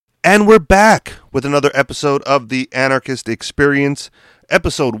And we're back with another episode of the Anarchist Experience,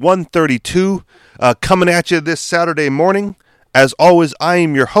 episode 132, coming at you this Saturday morning. As always, I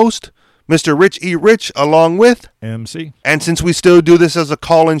am your host, Mr. Rich E. Rich, along with MC. And since we still do this as a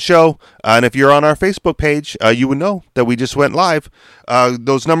call-in show, and if you're on our Facebook page, you would know that we just went live.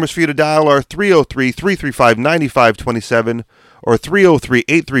 Those numbers for you to dial are 303-335-9527 or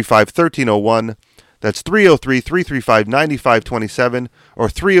 303-835-1301. That's 303-335-9527 or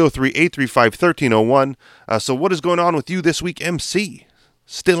 303-835-1301. So what is going on with you this week, MC?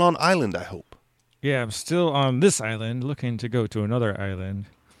 Still on island, I hope. Yeah, I'm still on this island, looking to go to another island.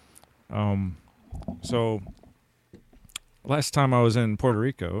 So last time I was in Puerto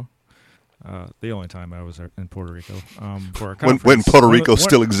Rico, the only time I was in Puerto Rico, for a conference. When Puerto Rico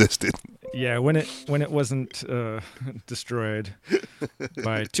still existed. Yeah, when it wasn't destroyed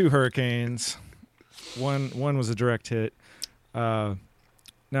by two hurricanes. One was a direct hit. Now,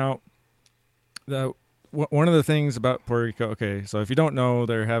 one of the things about Puerto Rico, okay, so if you don't know,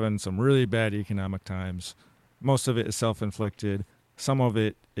 they're having some really bad economic times. Most of it is self-inflicted. Some of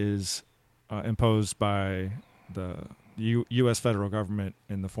it is imposed by the U.S. federal government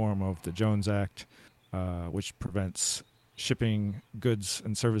in the form of the Jones Act, which prevents shipping goods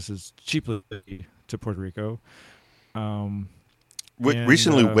and services cheaply to Puerto Rico.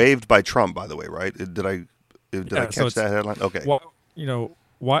 Recently waived by Trump, by the way, right? Did I catch that headline? Okay. Well,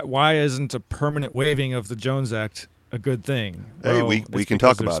 why isn't a permanent waiving of the Jones Act a good thing? Hey, well, we can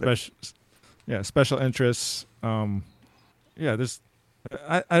talk about it. Yeah, special interests. There's.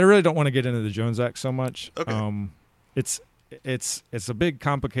 I really don't want to get into the Jones Act so much. Okay. It's a big,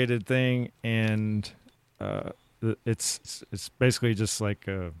 complicated thing, and it's basically just like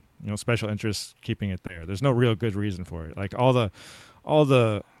special interests keeping it there. There's no real good reason for it. Like all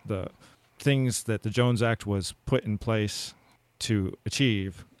the things that the Jones Act was put in place to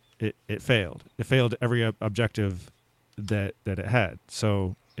achieve, it failed. It failed every objective that it had.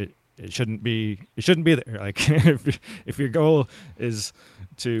 So it shouldn't be there. Like if your goal is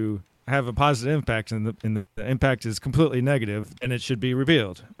to have a positive impact and the impact is completely negative, then it should be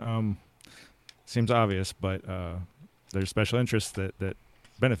repealed. Seems obvious, but there's special interests that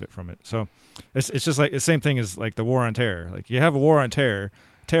benefit from it. So it's just like the same thing as like the war on terror. Like you have a war on terror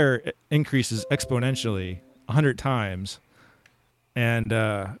increases exponentially 100 times,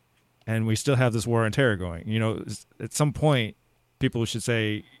 and we still have this war on terror going. At some point, people should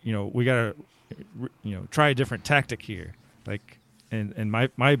say, we gotta, try a different tactic here. Like, and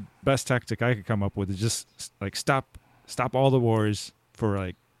my best tactic I could come up with is just like stop all the wars for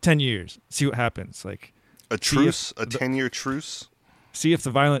like 10 years, see what happens. Like a truce, a 10-year truce. See if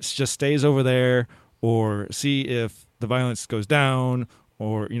the violence just stays over there, or see if the violence goes down,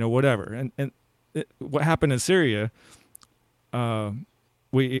 or whatever. And what happened in Syria,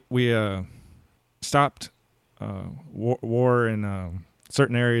 we stopped war in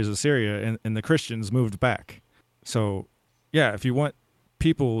certain areas of Syria, and the Christians moved back. So, yeah, if you want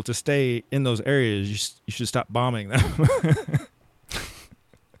people to stay in those areas, you should stop bombing them.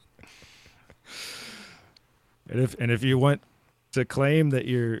 and if you want to claim that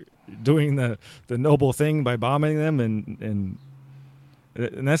you're doing the noble thing by bombing them, and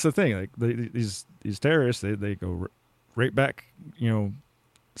that's the thing. Like these terrorists, they go right back.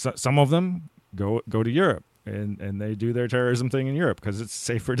 Some of them go to Europe, and they do their terrorism thing in Europe because it's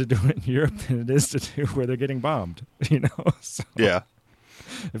safer to do it in Europe than it is to do where they're getting bombed. So, yeah.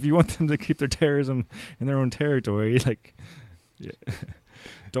 If you want them to keep their terrorism in their own territory, like,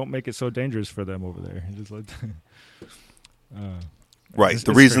 don't make it so dangerous for them over there. Just like. Right.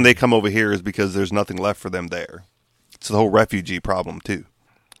 The reason they come over here is because there's nothing left for them there. It's the whole refugee problem too.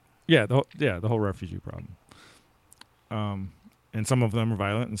 Yeah, the whole refugee problem. And some of them are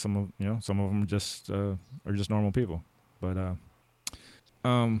violent, and some of them just are just normal people. But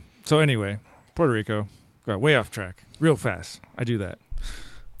so anyway, Puerto Rico got way off track real fast. I do that.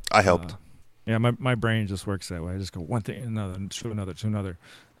 I helped. Yeah, my brain just works that way. I just go one thing to another, to another,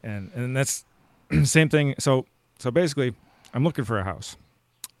 and that's same thing. So basically, I'm looking for a house.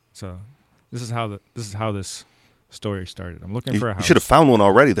 So this is how this story started. I'm looking for a house. You should have found one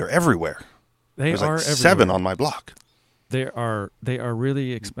already. They're everywhere. There's like 7 on my block. They are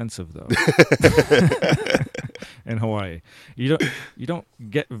really expensive though. In Hawaii, you don't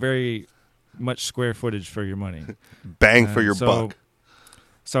get very much square footage for your money. Bang for your buck.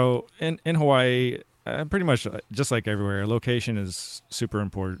 So in Hawaii, pretty much just like everywhere, location is super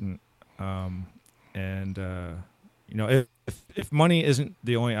important. If money isn't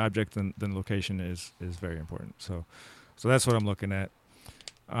the only object, then location is very important. So that's what I'm looking at.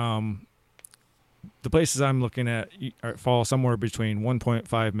 the places I'm looking at fall somewhere between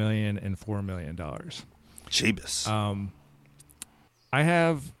 $1.5 million and $4 million. Jeebus. I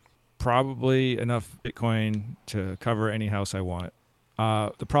have probably enough Bitcoin to cover any house I want.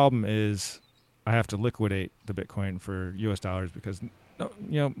 The problem is I have to liquidate the Bitcoin for U.S. dollars because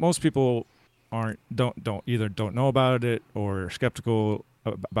most people don't know about it or are skeptical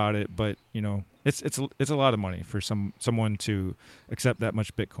about it. But it's a lot of money for someone to accept that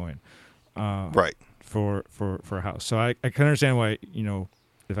much Bitcoin, right? For a house. So I can understand why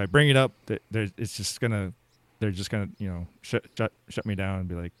if I bring it up, that they're just gonna shut me down and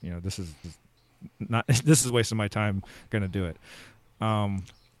be like, this is not this is wasting my time. Gonna do it.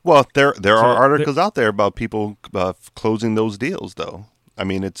 Well, there are articles out there about people closing those deals, though. I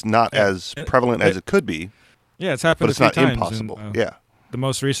mean, it's not as prevalent as it could be. Yeah, it's happened, but it's a few not times, impossible. And, yeah, the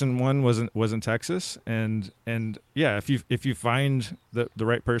most recent one was in Texas, and yeah, if you find the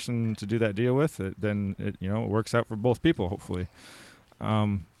right person to do that deal with, then it works out for both people, hopefully.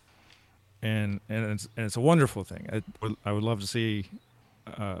 And it's a wonderful thing. I would love to see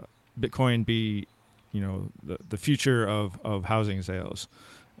Bitcoin be the future of housing sales.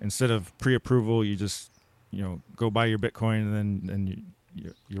 Instead of pre-approval, you just go buy your Bitcoin, and then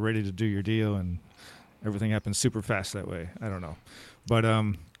you're ready to do your deal, and everything happens super fast that way. I don't know, but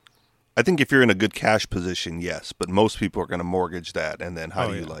I think if you're in a good cash position, yes. But most people are going to mortgage that, and then how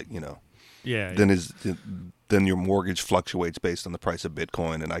do you Yeah. Then your mortgage fluctuates based on the price of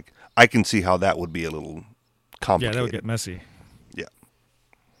Bitcoin, and I can see how that would be a little complicated. Yeah, that would get messy. Yeah.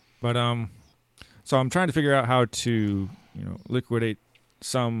 But so I'm trying to figure out how to liquidate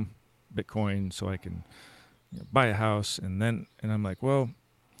some Bitcoin so I can buy a house, and I'm like, well,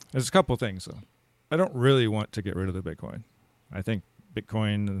 there's a couple things though. I don't really want to get rid of the Bitcoin. I think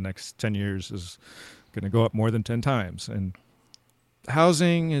Bitcoin in the next 10 years is going to go up more than 10 times, and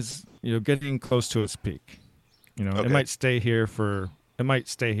housing is getting close to its peak. Okay. It might stay here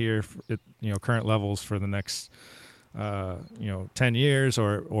at current levels for the next 10 years,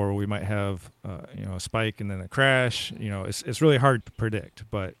 or we might have a spike and then a crash. It's really hard to predict,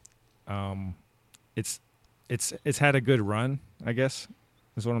 but it's had a good run, I guess,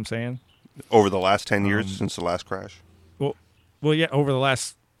 is what I'm saying. Over the last 10 years since the last crash? Well, yeah, over the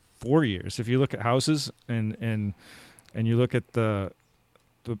last 4 years. If you look at houses and you look at the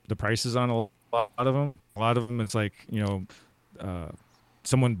prices on a lot of them, it's like,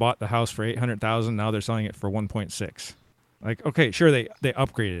 someone bought the house for $800,000. Now they're selling it for 1.6. Like, okay, sure, they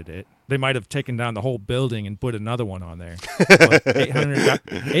upgraded it. They might have taken down the whole building and put another one on there. But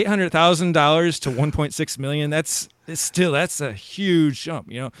 $800,000 to 1.6 million. That's a huge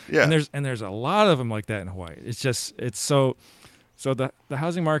jump, Yeah. And there's a lot of them like that in Hawaii. It's so the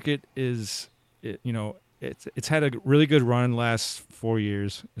housing market is it's had a really good run last 4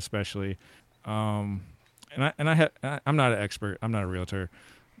 years, especially. I'm not an expert. I'm not a realtor,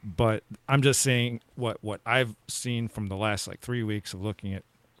 but I'm just saying what I've seen from the last 3 weeks of looking at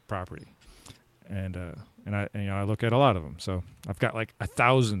property, and I look at a lot of them. So I've got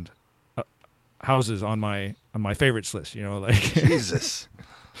 1,000 houses on my favorites list. Jesus.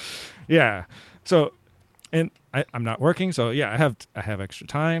 Yeah. So, and I'm not working, so yeah, I have extra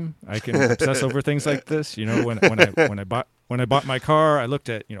time. I can obsess over things like this. When I bought my car, I looked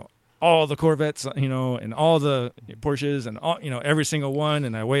at all the Corvettes, and all the Porsches, and all every single one,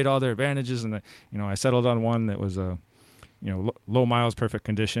 and I weighed all their advantages, and I settled on one that was low miles, perfect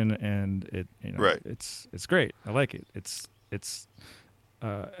condition, and it right. It's great. I like it. It's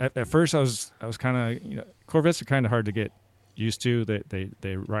at first I was kind of Corvettes are kind of hard to get used to.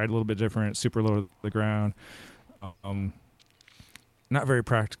 They ride a little bit different, super low to the ground, not very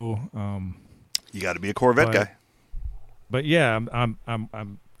practical. You got to be a Corvette guy. But yeah, I'm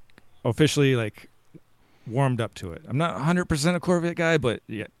officially warmed up to it. I'm not 100% a Corvette guy, but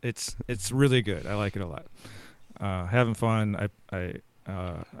yeah, it's really good. I like it a lot. Having fun. I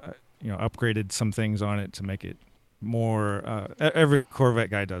upgraded some things on it to make it more. Every Corvette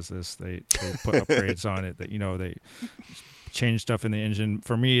guy does this. They put upgrades on it that they change stuff in the engine.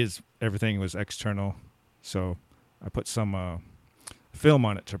 For me, everything was external, so I put some film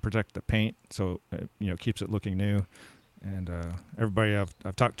on it to protect the paint, so it keeps it looking new. And everybody I've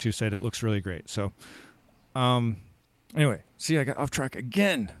talked to said it looks really great. So, anyway, see, I got off track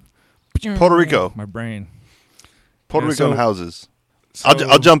again. Puerto Rico, my brain. Puerto Rico houses.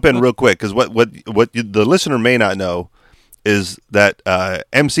 I'll jump in real quick because what the listener may not know is that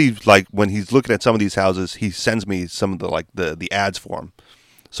MC, when he's looking at some of these houses, he sends me some of the ads for them,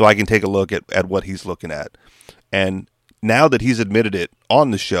 so I can take a look at what he's looking at. And now that he's admitted it on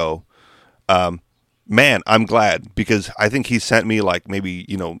the show, man, I'm glad, because I think he sent me maybe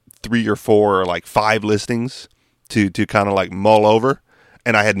 3 or 4 or like 5 listings to kind of like mull over.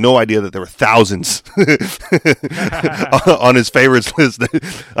 And I had no idea that there were thousands on his favorites list.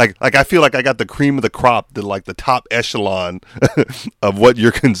 like I feel like I got the cream of the crop, the top echelon of what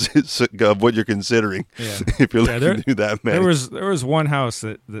you're considering. Yeah. If you're looking to do that, man. There was one house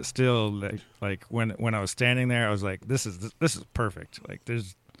that still like when I was standing there, I was like, this is perfect. Like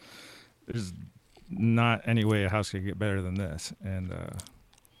there's not any way a house could get better than this. And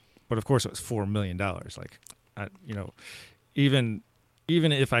but of course it was $4 million. Like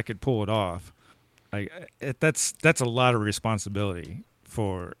even if I could pull it off, that's a lot of responsibility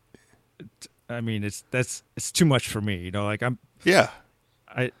for. I mean, it's too much for me. Like I'm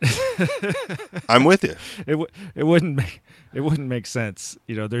with you. It wouldn't make sense.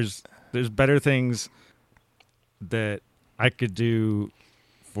 There's better things that I could do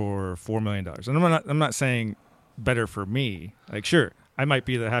for $4 million, and I'm not saying better for me. Like, sure, I might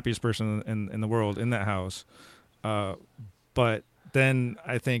be the happiest person in the world in that house, but then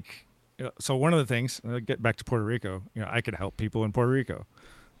I think, so one of the things, get back to Puerto Rico, I could help people in Puerto Rico,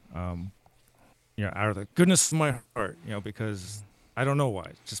 out of the goodness of my heart, because I don't know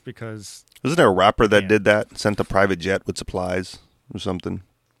why, just because. Wasn't there a rapper that did that, sent a private jet with supplies or something?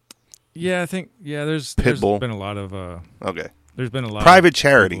 Yeah, I think, there's Pitbull. been a lot of, okay. There's been a lot private of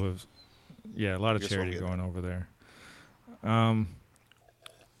charity. A lot of charity going over there.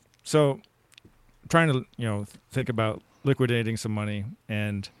 So trying to, think about liquidating some money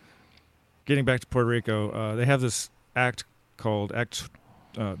and getting back to Puerto Rico. They have this act called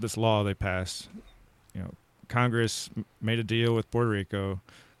this law they passed. Congress made a deal with Puerto Rico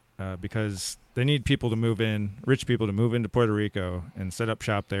because they need people to move in, rich people to move into Puerto Rico and set up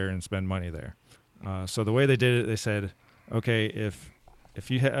shop there and spend money there. So the way they did it, they said, okay, if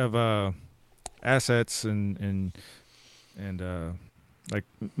you have assets and like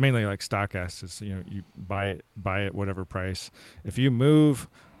mainly like stock assets, you buy it whatever price. If you move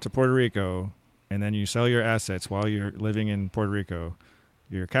to Puerto Rico and then you sell your assets while you're living in Puerto Rico,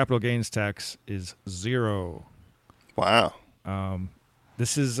 your capital gains tax is 0. Wow.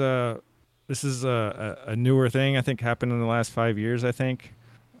 This is a newer thing. I think happened in the last 5 years. I think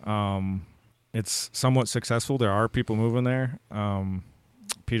it's somewhat successful. There are people moving there.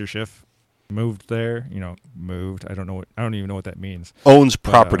 Peter Schiff moved there. Moved. I don't even know what that means. Owns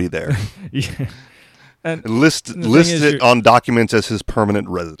property there. Yeah. And listed on documents as his permanent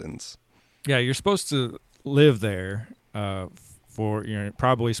residence. Yeah, you're supposed to live there for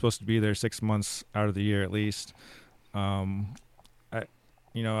probably supposed to be there 6 months out of the year at least. I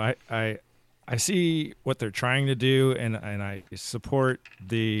see what they're trying to do, and I support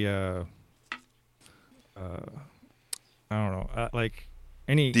the I don't know, like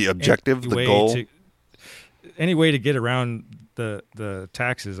the objective, the goal, any way to get around the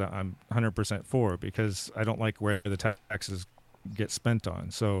taxes. I'm 100% for, because I don't like where the taxes get spent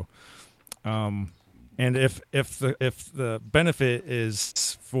on. So, and if the benefit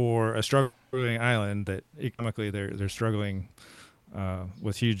is for a struggling island that economically they're struggling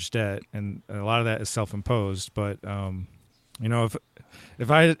with huge debt, and a lot of that is self-imposed. But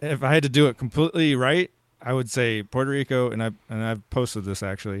if I had to do it completely right, I would say Puerto Rico, and I've posted this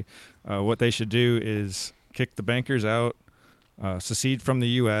actually. What they should do is kick the bankers out, secede from the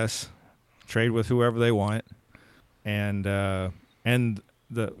U.S., trade with whoever they want, and so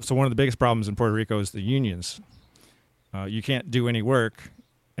one of the biggest problems in Puerto Rico is the unions. You can't do any work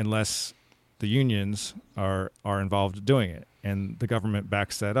unless the unions are involved in doing it, and the government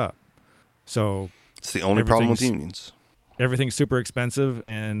backs that up. So it's the only problem with unions. Everything's super expensive,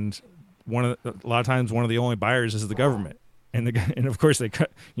 and a lot of times one of the only buyers is the government, and of course they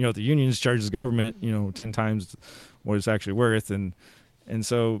cut. The unions charge the government 10 times what it's actually worth, and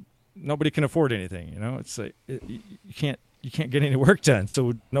so nobody can afford anything. It's like you can't get any work done,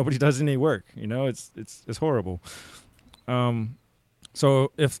 so nobody does any work. It's horrible.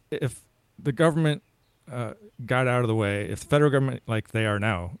 So if the government got out of the way, if the federal government, like they are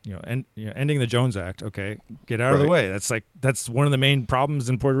now, ending the Jones Act, okay, get out of the way. That's one of the main problems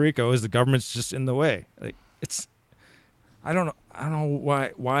in Puerto Rico is the government's just in the way. Like I don't know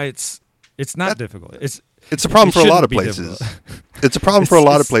why it's not difficult. It's a problem for a lot of places. It's a problem for a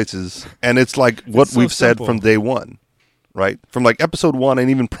lot of places, and it's like what we've said from day one, right? From like episode 1 and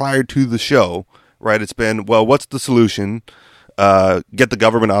even prior to the show, right? It's been, well, what's the solution? Get the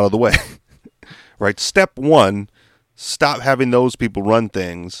government out of the way. Right. Step 1, stop having those people run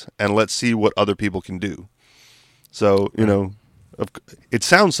things, and let's see what other people can do. So, it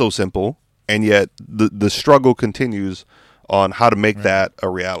sounds so simple, and yet the struggle continues on how to make that a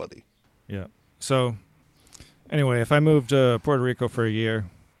reality. Yeah. So, anyway, if I moved to Puerto Rico for a year,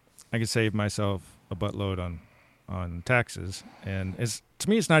 I could save myself a buttload on taxes, and to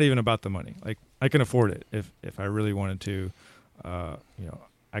me it's not even about the money. Like I can afford it if I really wanted to.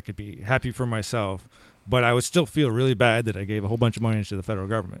 I could be happy for myself, but I would still feel really bad that I gave a whole bunch of money to the federal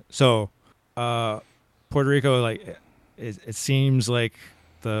government. So Puerto Rico, like it seems like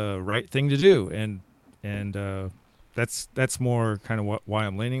the right thing to do, and that's more kind of why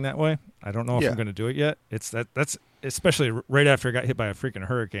I'm leaning that way. I don't know if I'm going to do it yet. That's especially right after I got hit by a freaking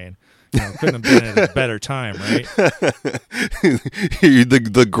hurricane. Couldn't have been at a better time, right?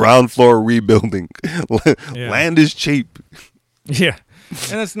 the ground floor rebuilding. Land is cheap. Yeah,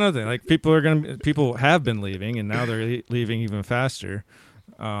 and that's another thing. Like people have been leaving, and now they're leaving even faster.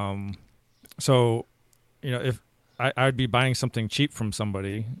 So, if I'd be buying something cheap from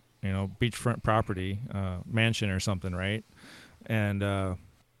somebody, beachfront property, mansion or something, right? And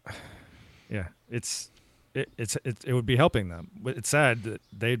yeah, it would be helping them. It's sad that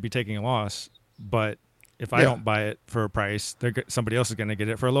they'd be taking a loss, but if I don't buy it for a price, somebody else is going to get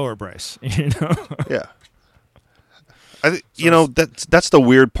it for a lower price. Yeah. That's the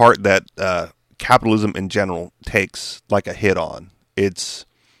weird part that capitalism in general takes like a hit on. It's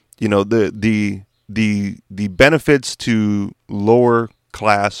the benefits to lower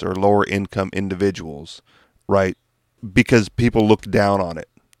class or lower income individuals, right? Because people look down on it,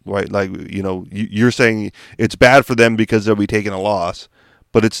 right? Like you're saying it's bad for them because they'll be taking a loss,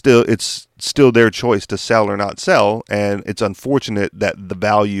 but it's still their choice to sell or not sell, and it's unfortunate that the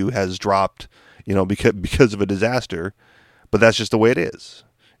value has dropped, because of a disaster. But that's just the way it is,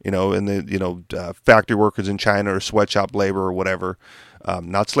 and the factory workers in China or sweatshop labor or whatever,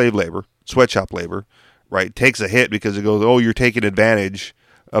 not slave labor, sweatshop labor, right, takes a hit because it goes, oh, you're taking advantage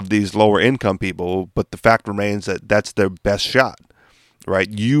of these lower income people. But the fact remains that that's their best shot, right?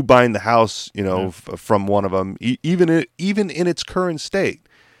 You buying the house, from one of them, even in its current state,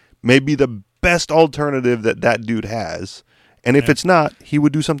 may be the best alternative that dude has. And if it's not, he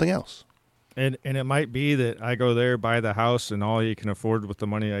would do something else. And it might be that I go there, buy the house, and all he can afford with the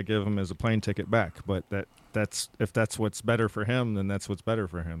money I give him is a plane ticket back. But that's if that's what's better for him, then that's what's better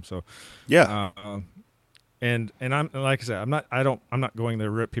for him. So yeah. And I'm like I said, I'm not going there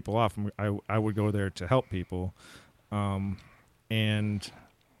to rip people off. I would go there to help people, and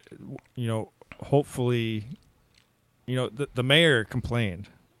hopefully, the mayor complained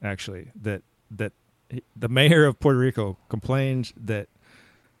actually that the mayor of Puerto Rico complained that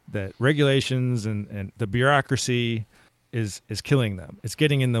regulations and the bureaucracy is killing them. It's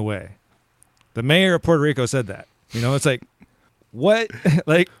getting in the way. The mayor of Puerto Rico said that. It's like, what?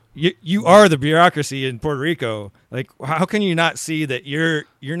 Like, you are the bureaucracy in Puerto Rico. Like, how can you not see that you're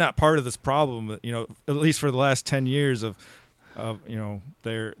not part of this problem? At least for the last 10 years of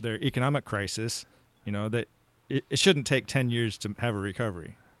their economic crisis. That it shouldn't take 10 years to have a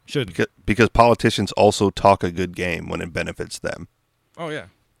recovery. Shouldn't, because politicians also talk a good game when it benefits them. Oh yeah.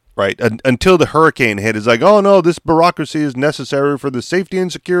 Right. Until the hurricane hit, it's like, oh no, this bureaucracy is necessary for the safety and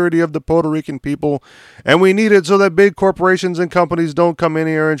security of the Puerto Rican people, and we need it so that big corporations and companies don't come in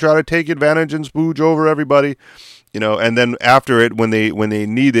here and try to take advantage and spooge over everybody, And then after it, when they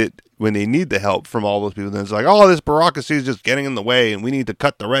need the help from all those people, then it's like, oh, this bureaucracy is just getting in the way, and we need to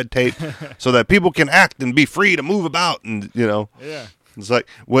cut the red tape so that people can act and be free to move about, and Yeah. It's like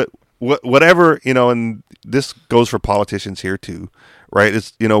whatever, and this goes for politicians here too. Right,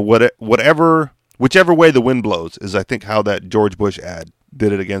 it's whichever way the wind blows is, I think, how that George Bush ad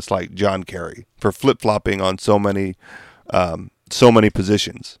did it against like John Kerry for flip flopping on so many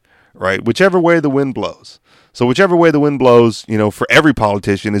positions. Right, whichever way the wind blows. So whichever way the wind blows, for every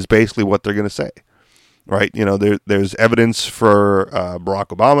politician is basically what they're going to say. Right, there's evidence for Barack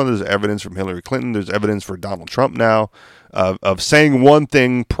Obama. There's evidence from Hillary Clinton. There's evidence for Donald Trump now. Of saying one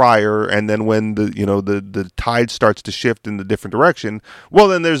thing prior, and then when the tide starts to shift in the different direction, well,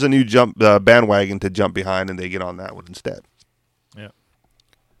 then there's a new bandwagon to jump behind, and they get on that one instead. Yeah.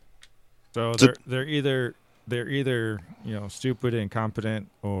 So they're either stupid, incompetent,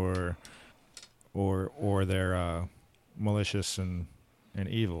 or they're malicious and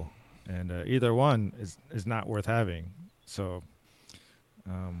evil, and either one is not worth having. So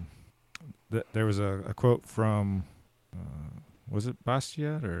there was a quote from. Was it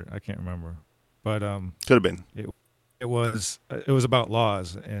Bastiat or I can't remember, but could have been. It was about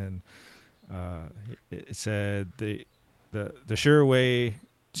laws, and it said the sure way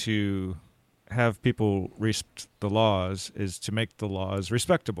to have people respect the laws is to make the laws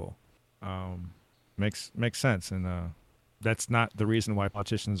respectable. Makes sense, and that's not the reason why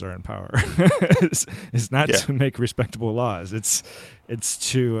politicians are in power. It's not to make respectable laws. It's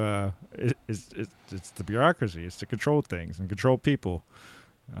the bureaucracy. It's to control things and control people.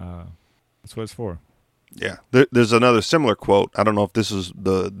 That's what it's for. Yeah. There's another similar quote. I don't know if this is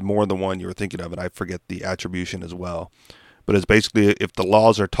the one you were thinking of, and I forget the attribution as well. But it's basically, if the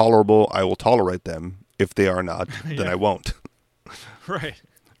laws are tolerable, I will tolerate them. If they are not, then I won't. Right.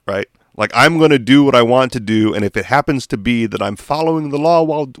 Right? Like, I'm going to do what I want to do, and if it happens to be that I'm following the law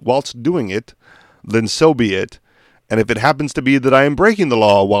whilst doing it, then so be it. And if it happens to be that I am breaking the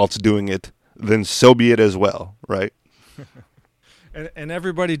law whilst doing it, then so be it as well, right? And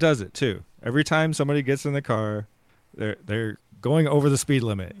everybody does it too. Every time somebody gets in the car, they're going over the speed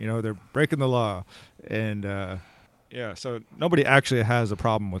limit. You know, they're breaking the law, and so nobody actually has a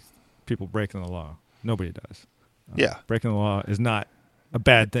problem with people breaking the law. Nobody does. Breaking the law is not a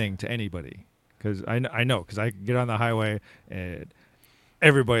bad thing to anybody, because I know, because I get on the highway and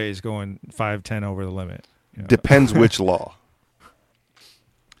everybody's going 5-10 over the limit. You know? Depends which law.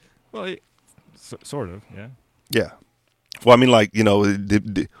 Well, sort of, yeah. Yeah. Well, I mean, like, you know,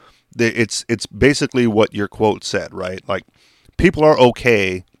 it's basically what your quote said, right? Like, people are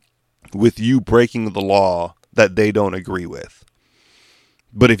okay with you breaking the law that they don't agree with.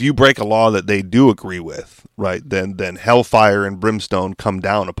 But if you break a law that they do agree with, right, then hellfire and brimstone come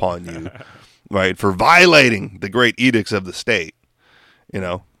down upon you, right, for violating the great edicts of the state, you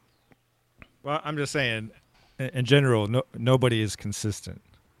know? Well, I'm just saying, in general, nobody is consistent.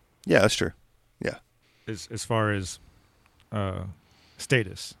 Yeah, that's true. Yeah. As far as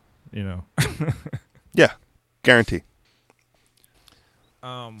status, you know. Yeah, guarantee.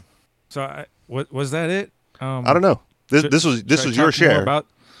 So was that it? I don't know. This was your share.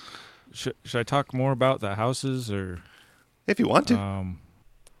 Should I talk more about the houses, or if you want to?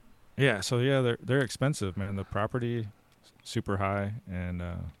 Yeah. So yeah, they're expensive, man. The property super high, and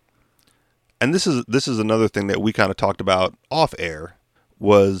this is another thing that we kind of talked about off air.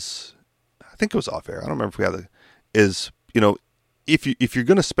 I think it was off air. I don't remember if we had is, you know, if you're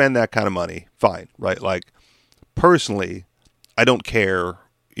going to spend that kind of money, fine, right? Like, personally, I don't care,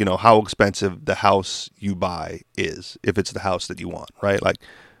 you know, how expensive the house you buy is, if it's the house that you want, right? Like,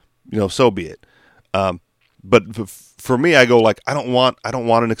 you know, so be it. But for me, I go like, I don't want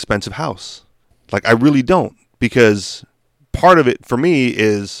an expensive house. Like, I really don't, because part of it for me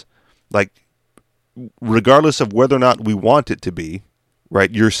is like, regardless of whether or not we want it to be,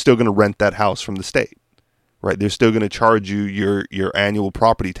 right, you're still going to rent that house from the state, right? They're still going to charge you your annual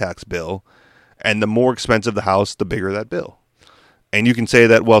property tax bill, and the more expensive the house, the bigger that bill. And you can say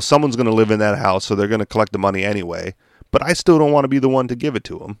that, well, someone's going to live in that house, so they're going to collect the money anyway, but I still don't want to be the one to give it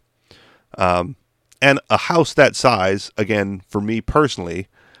to them. And a house that size, again, for me personally,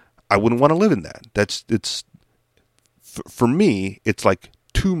 I wouldn't want to live in that. For me, it's like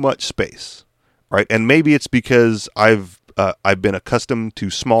too much space, right? And maybe it's because I've been accustomed to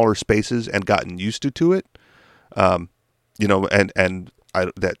smaller spaces and gotten used to it, you know, and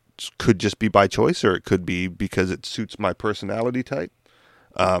that could just be by choice, or it could be because it suits my personality type.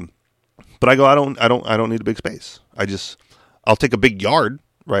 But I go, I don't need a big space. I'll take a big yard,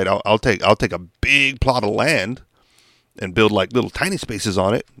 right? I'll take a big plot of land and build like little tiny spaces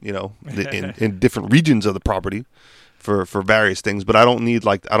on it, you know, in different regions of the property for various things. But I don't need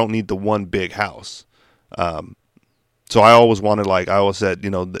the one big house. So I always wanted, like I always said, you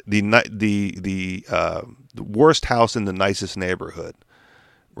know, the worst house in the nicest neighborhood,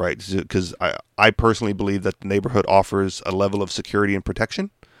 right? Because I personally believe that the neighborhood offers a level of security and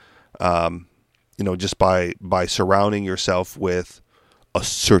protection, you know, just by surrounding yourself with a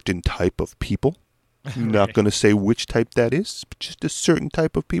certain type of people. I'm not going to say which type that is, but just a certain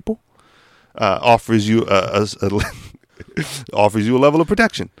type of people offers you offers you a level of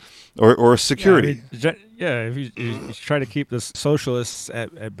protection or security. If you try to keep the socialists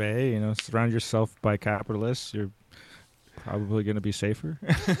at bay, you know, surround yourself by capitalists, you're probably going to be safer.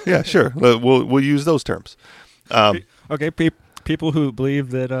 Yeah, sure. We'll use those terms. Okay, people who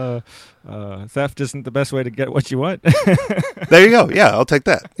believe that theft isn't the best way to get what you want. There you go. Yeah, I'll take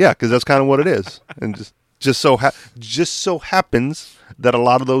that. Yeah, because that's kind of what it is, and just so happens that a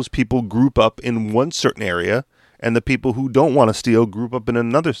lot of those people group up in one certain area, and the people who don't want to steal group up in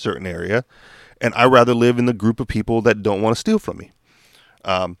another certain area. And I rather live in the group of people that don't want to steal from me.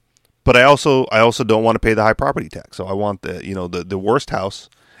 But I also don't want to pay the high property tax. So I want the worst house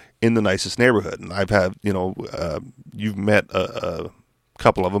in the nicest neighborhood. And I've had, you know, you've met a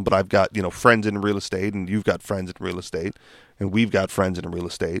couple of them, but I've got, you know, friends in real estate, and you've got friends in real estate, and we've got friends in real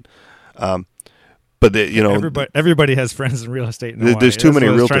estate. But you know, everybody has friends in real estate. There's too many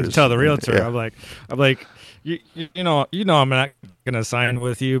realtors. Trying to tell the realtor, yeah. I'm like, you know, I'm not gonna sign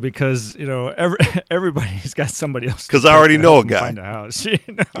with you because everybody's got somebody else. Because I already know a guy. Find a house. You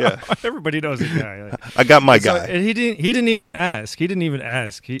know? Yeah. Everybody knows a guy. I got my So guy. and he didn't even ask. He didn't even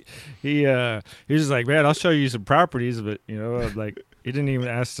ask. He was just like, man, I'll show you some properties, but like he didn't even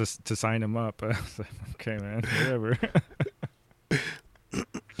ask to sign him up. I was like, okay, man, whatever.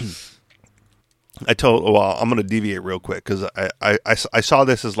 Well, I'm going to deviate real quick because I saw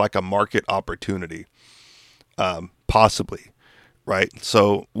this as like a market opportunity, possibly, right?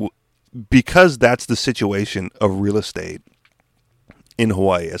 So because that's the situation of real estate in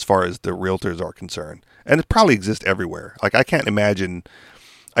Hawaii as far as the realtors are concerned, and it probably exists everywhere. Like I can't imagine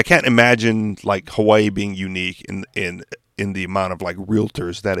like Hawaii being unique in the amount of like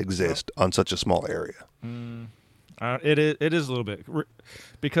realtors that exist on such a small area. It is a little bit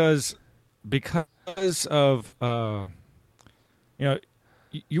because of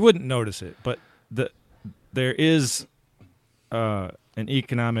you wouldn't notice it, but there is an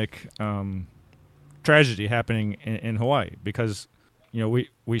economic tragedy happening in Hawaii because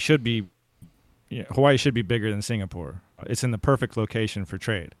we should be Hawaii should be bigger than Singapore. It's in the perfect location for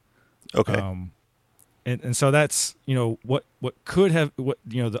trade. Okay. And so that's what could have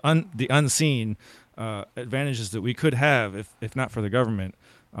the unseen advantages that we could have if not for the government.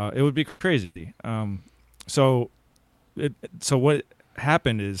 It would be crazy. So what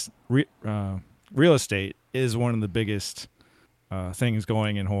happened is real estate is one of the biggest things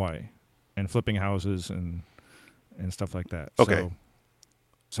going in Hawaii, and flipping houses and stuff like that. Okay.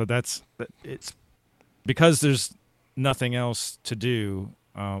 So it's because there's nothing else to do.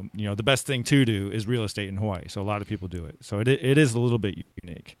 The best thing to do is real estate in Hawaii. So a lot of people do it. So it is a little bit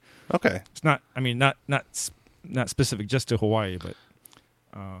unique. Okay. It's not. I mean, not specific just to Hawaii, but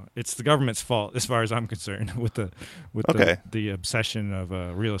it's the government's fault as far as I'm concerned with the obsession of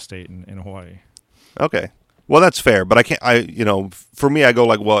real estate in Hawaii. Okay. Well, that's fair, but for me, I go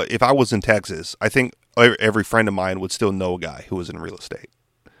like, well, if I was in Texas, I think every friend of mine would still know a guy who was in real estate,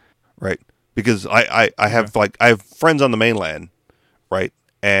 right? Because I have I have friends on the mainland, right,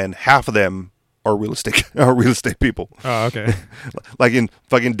 and half of them are real estate people. Oh, okay. Like in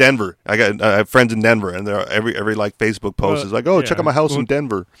fucking Denver, I have friends in Denver, and they're every like Facebook post is like, oh, check out my house in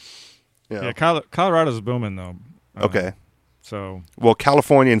Denver. Yeah, Colorado's booming though. Okay. So well,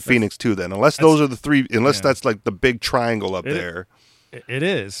 California and Phoenix too. Then, unless those are the three, that's like the big triangle up there. It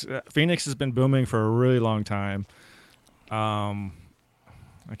is. Phoenix has been booming for a really long time. I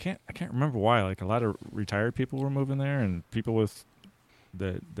can't remember why. Like a lot of retired people were moving there, and people with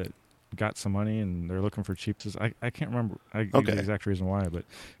that got some money and they're looking for cheap. I can't remember the exact reason why, but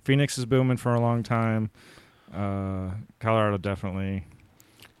Phoenix is booming for a long time. Colorado definitely.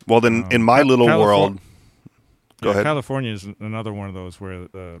 Well, then in my little world. Go ahead. California is another one of those where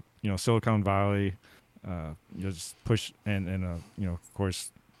Silicon Valley, just push and of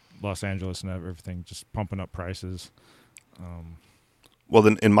course Los Angeles and everything just pumping up prices. Well,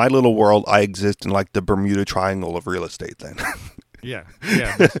 then in my little world, I exist in like the Bermuda Triangle of real estate. Then. Yeah.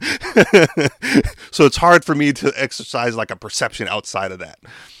 So it's hard for me to exercise like a perception outside of that.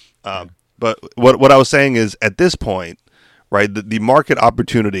 But what I was saying is at this point, right, the market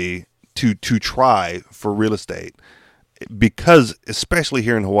opportunity to try for real estate, because especially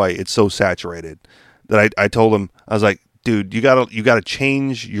here in Hawaii, it's so saturated that I told him, I was like, dude, you gotta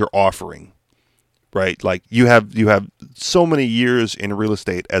change your offering, right? Like you have so many years in real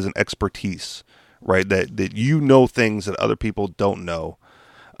estate as an expertise, right? That things that other people don't know.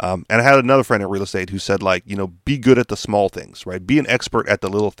 And I had another friend in real estate who said, like, be good at the small things, right? Be an expert at the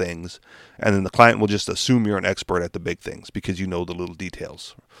little things, and then the client will just assume you're an expert at the big things because you know the little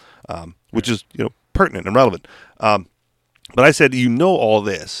details, which is pertinent and relevant. But I said, all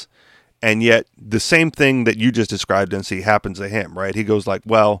this, and yet the same thing that you just described, NC, happens to him, right? He goes like,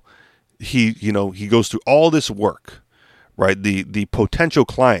 well, he goes through all this work, right? The potential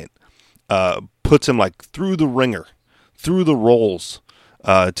client puts him like through the ringer, through the rolls,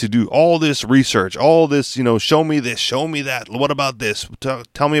 to do all this research, all this, show me this, show me that. What about this?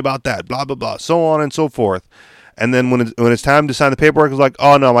 Tell me about that, blah, blah, blah, so on and so forth. And then when it's time to sign the paperwork, it's like,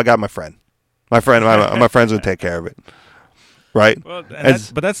 oh no, I got my friend. My friend's going to take care of it. Right. Well,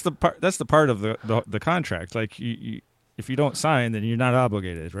 that's the part of the contract. Like if you don't sign, then you're not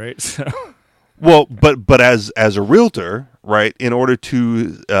obligated. Right. So. Well, but as a realtor, right, in order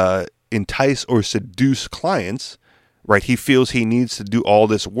to entice or seduce clients, right, he feels he needs to do all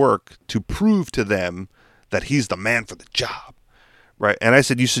this work to prove to them that he's the man for the job, right? And I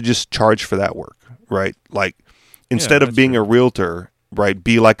said you should just charge for that work, right? Like instead of being a realtor, right,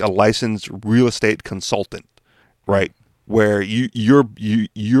 be like a licensed real estate consultant, right, where your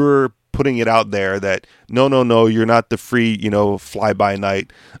putting it out there that no, you're not the free, fly by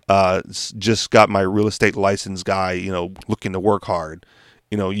night, just got my real estate license guy, looking to work hard.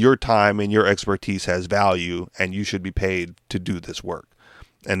 Your time and your expertise has value, and you should be paid to do this work.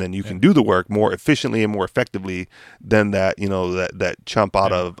 And then you can do the work more efficiently and more effectively than that, that chump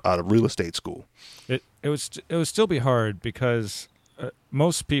out of real estate school. It would still be hard because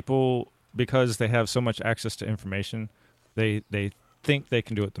most people, because they have so much access to information, they think they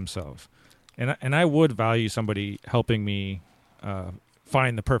can do it themselves. And I would value somebody helping me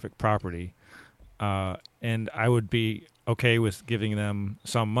find the perfect property, and I would be okay with giving them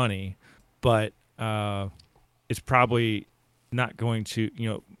some money, but it's probably not going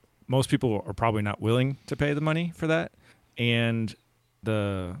to, most people are probably not willing to pay the money for that, and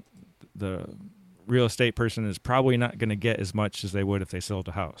the real estate person is probably not going to get as much as they would if they sold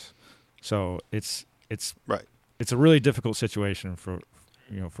a house. So it's right. It's a really difficult situation for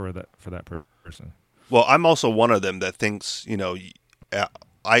that person. Well, I'm also one of them that thinks,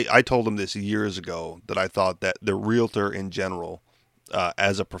 I told him this years ago that I thought that the realtor in general,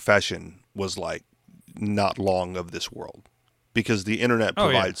 as a profession, was like not long of this world, because the internet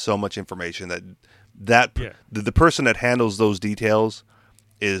provides so much information that the person that handles those details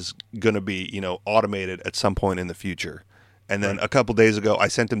is going to be, automated at some point in the future. And then a couple days ago, I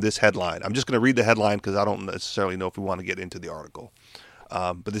sent him this headline. I'm just going to read the headline because I don't necessarily know if we want to get into the article.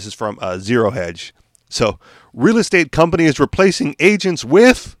 But this is from Zero Hedge. So, real estate company is replacing agents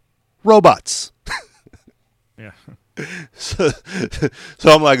with robots. Yeah. So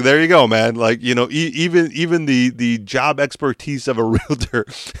I'm like, there you go, man. Like, even the job expertise of a realtor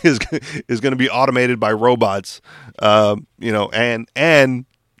is going to be automated by robots. And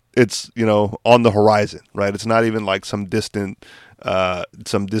it's, on the horizon, right? It's not even like some distant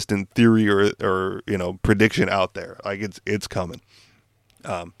theory or prediction out there. Like it's coming.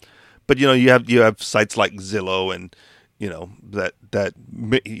 But you have sites like Zillow and that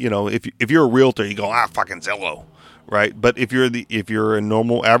if you're a realtor, you go, fucking Zillow, right? But if you're a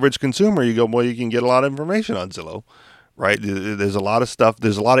normal average consumer, you go, well, you can get a lot of information on Zillow, right? There's a lot of stuff.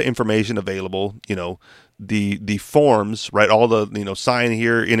 There's a lot of information available. The forms, right? All the sign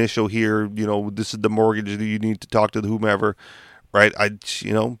here, initial here. This is the mortgage. You need to talk to whomever, right?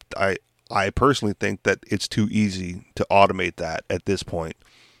 I personally think that it's too easy to automate that at this point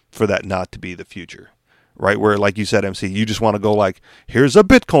for that not to be the future, right? Where, like you said, MC, you just want to go like, here's a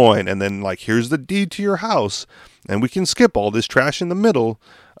Bitcoin, and then like, here's the deed to your house, and we can skip all this trash in the middle.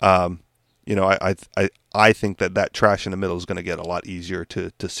 I think that trash in the middle is going to get a lot easier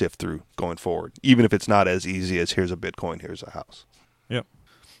to sift through going forward, even if it's not as easy as here's a Bitcoin, here's a house. Yep.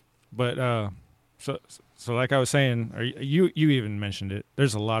 But so like I was saying, or you even mentioned it.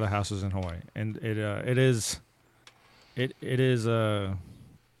 There's a lot of houses in Hawaii, and it's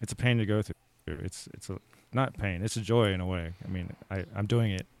a pain to go through. It's not pain. It's a joy in a way. I mean, I'm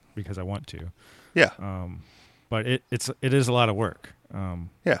doing it because I want to. Yeah. But it is a lot of work.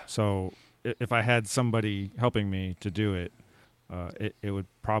 Yeah. So if I had somebody helping me to do it, it would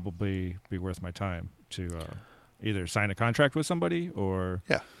probably be worth my time to either sign a contract with somebody or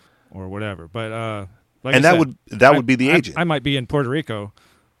whatever. But that would be the agent. I might be in Puerto Rico.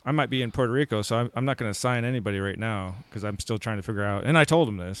 So I'm not going to sign anybody right now because I'm still trying to figure out. And I told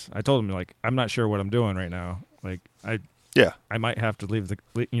him this. I told him, like, I'm not sure what I'm doing right now. Like, I might have to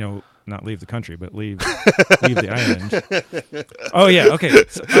not leave the country, but leave the island. Oh yeah, okay.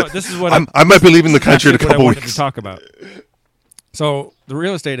 So, this is what I might be leaving the country in a couple weeks. To talk about. So the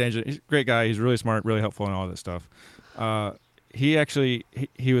real estate agent, he's a great guy. He's really smart, really helpful, and all this stuff. He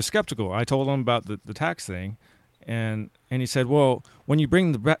was skeptical. I told him about the tax thing. And he said, well, when you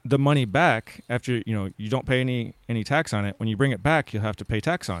bring the money back after, you don't pay any tax on it, when you bring it back, you'll have to pay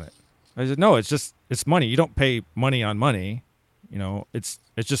tax on it. I said, no, it's money. You don't pay money on money. It's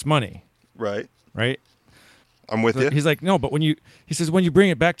just money. Right. Right. I'm with you. He's like, no, but when you bring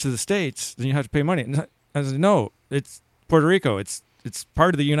it back to the States, then you have to pay money. And I said, no, it's Puerto Rico. It's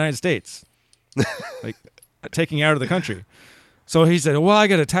part of the United States, like taking out of the country. So he said, well, I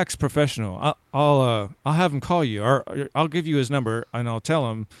got a tax professional. I'll have him call you, or I'll give you his number, and I'll tell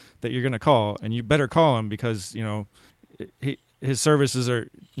him that you're going to call, and you better call him because, his services are,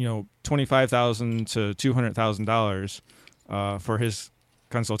 $25,000 to $200,000 for his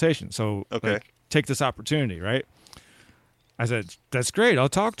consultation. So take this opportunity, right? I said, that's great. I'll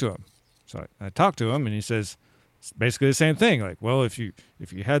talk to him. So I talked to him, and he says basically the same thing. Like, well, if you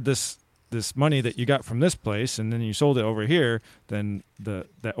had this money that you got from this place and then you sold it over here, then the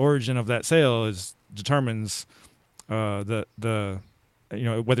origin of that sale determines whether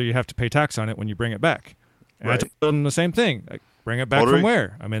you have to pay tax on it when you bring it back. And I told him the same thing. Like, Bring it back from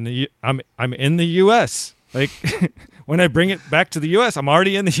where? I'm in the U.S. Like when I bring it back to the U.S., I'm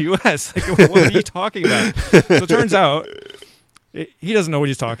already in the U.S. Like what are you talking about? So it turns out he doesn't know what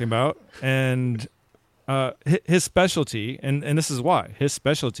he's talking about, and his specialty, and this is why his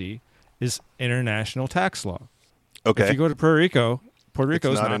specialty is international tax law. Okay. If you go to Puerto Rico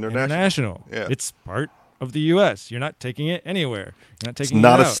is not international. Yeah. It's part of the U.S. You're not taking it anywhere. You're not taking it's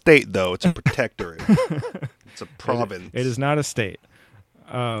not it a out. state, though. It's a protectorate. It's a province. It is not a state.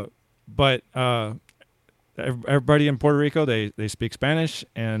 But everybody in Puerto Rico, they speak Spanish,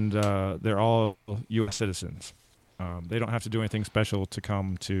 and they're all U.S. citizens. They don't have to do anything special to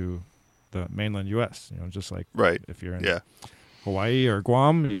come to the mainland U.S. Just like if you're in Hawaii or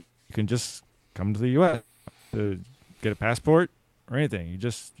Guam, you can just come to the U.S. to get a passport or anything. You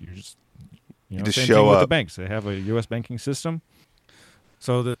just just same show thing with up. the banks. They have a U.S. banking system.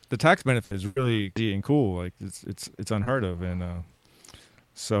 So the tax benefit is really easy and cool. Like it's unheard of, and I'm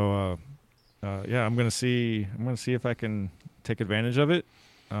gonna see if I can take advantage of it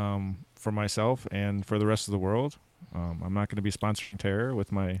for myself and for the rest of the world. I'm not going to be sponsoring terror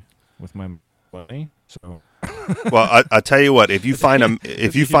with my money. So, well, I tell you what, if you find a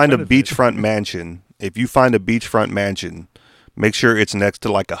beachfront mansion, make sure it's next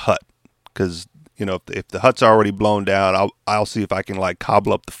to like a hut, because if the hut's already blown down, I'll see if I can like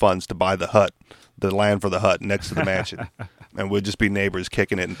cobble up the funds to buy the land for the hut next to the mansion, and we'll just be neighbors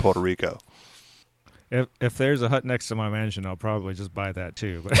kicking it in Puerto Rico. If there's a hut next to my mansion, I'll probably just buy that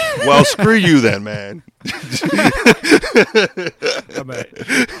too. But well, screw you then, man. I'm an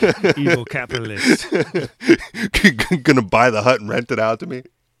evil capitalist. Gonna buy the hut and rent it out to me?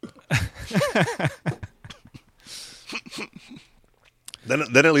 Then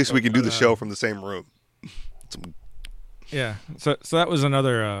at least we can do the show from the same room. Yeah. So that was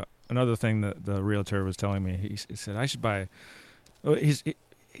another thing that the realtor was telling me. He said I should buy.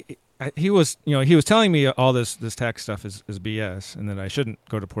 He was telling me all this tax stuff is BS, and that I shouldn't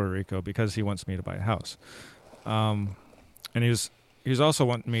go to Puerto Rico because he wants me to buy a house. And he was also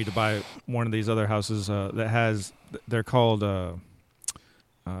wanting me to buy one of these other houses they're called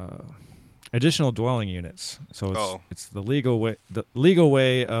additional dwelling units. So it's the legal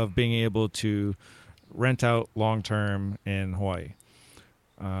way of being able to rent out long term in Hawaii.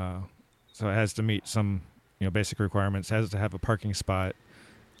 So it has to meet some basic requirements. It has to have a parking spot.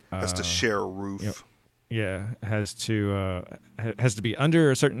 Has to share a roof. It has to be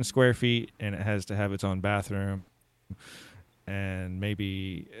under a certain square feet, and it has to have its own bathroom and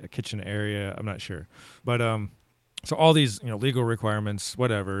maybe a kitchen area. I'm not sure, but so all these legal requirements,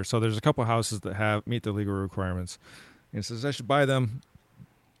 whatever. So there's a couple houses that meet the legal requirements. And it says I should buy them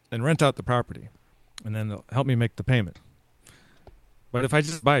and rent out the property, and then they'll help me make the payment. But if I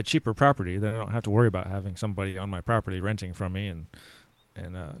just buy a cheaper property, then I don't have to worry about having somebody on my property renting from me and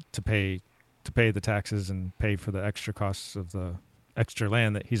to pay the taxes and pay for the extra costs of the extra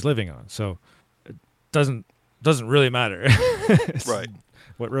land that he's living on. So it doesn't really matter. Right.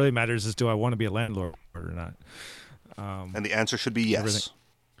 What really matters is, do I want to be a landlord or not? And the answer should be yes. Everything.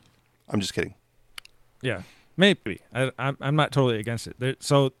 I'm just kidding. Yeah, maybe. I'm not totally against it.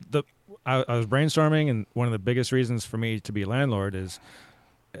 I was brainstorming, and one of the biggest reasons for me to be a landlord is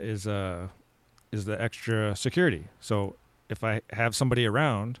the extra security. So if I have somebody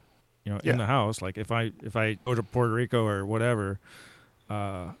around, in the house, like if I go to Puerto Rico or whatever,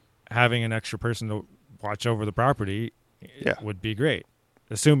 having an extra person to watch over the property would be great,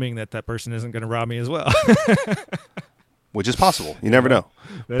 assuming that person isn't going to rob me as well. Which is possible. You never know.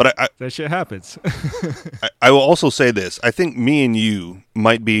 But that shit happens. I will also say this. I think me and you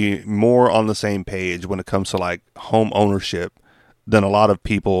might be more on the same page when it comes to like home ownership than a lot of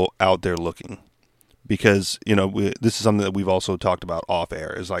people out there looking. Because, this is something that we've also talked about off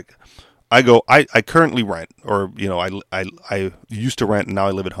air, is like, I currently rent, or, I used to rent and now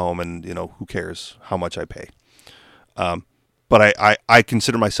I live at home, and, who cares how much I pay. But I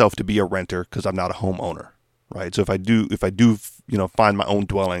consider myself to be a renter because I'm not a homeowner, right? So if I do, find my own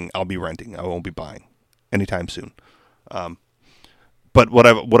dwelling, I'll be renting. I won't be buying anytime soon. But what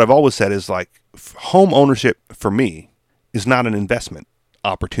I've always said is like, home ownership for me is not an investment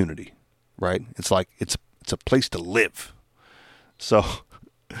opportunity. Right? It's like it's a place to live. So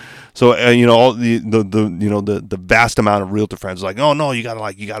all the vast amount of realtor friends are like, oh no, you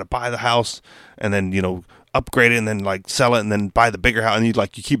gotta buy the house and then upgrade it and then like sell it and then buy the bigger house, and you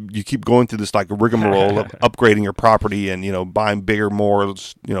keep going through this like rigmarole of upgrading your property and buying bigger, more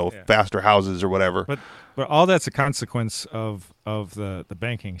faster houses or whatever. But all that's a consequence of the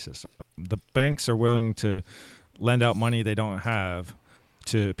banking system. The banks are willing to lend out money they don't have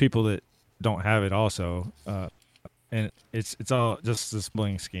to people that don't have it also, and it's all just this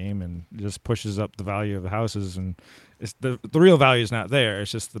bullying scheme, and just pushes up the value of the houses, and it's the real value is not there.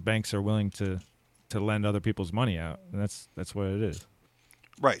 It's just the banks are willing to lend other people's money out, and that's what it is.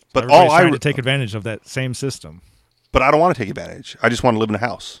 Right. So But everybody's trying to take advantage of that same system. But I don't want to take advantage. I just want to live in a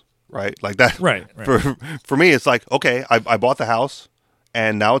house, right? Like that. Right. For me, it's like, okay, I bought the house,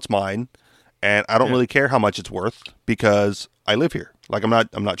 and now it's mine, and I don't really care how much it's worth because I live here. Like I'm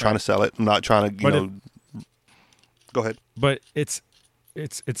not trying to sell it. I'm not trying to go ahead. But it's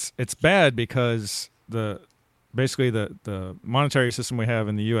bad because basically the monetary system we have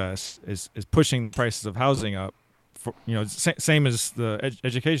in the U.S. is pushing prices of housing up. For, same as the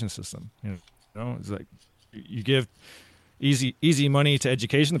education system. It's like you give easy money to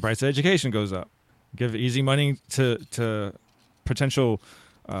education, the price of education goes up. Give easy money to potential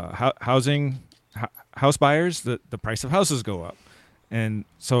house buyers, the price of houses go up. And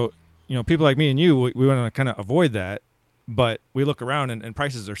so, people like me and you, we want to kind of avoid that, but we look around and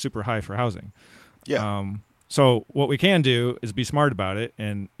prices are super high for housing. Yeah. So what we can do is be smart about it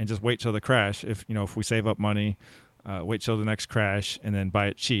and just wait till the crash. If we save up money, wait till the next crash and then buy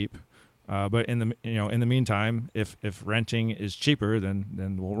it cheap. But in the meantime, if renting is cheaper,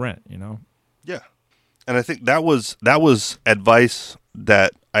 then we'll rent. Yeah. And I think that was advice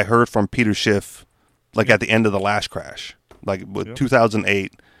that I heard from Peter Schiff, like at the end of the last crash, like with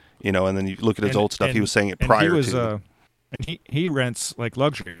 2008. And then you look at his old stuff. He was saying it prior to. And he rents like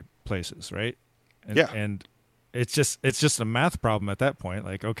luxury places, right? And it's just a math problem at that point.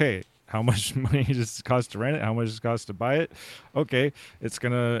 Like, okay, how much money does it cost to rent it? How much does it cost to buy it? Okay, it's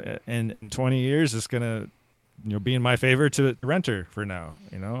gonna in 20 years, it's gonna be in my favor to renter for now.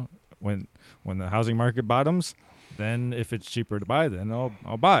 When the housing market bottoms, then if it's cheaper to buy, then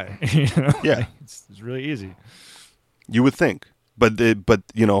I'll buy. Yeah, it's really easy. You would think, but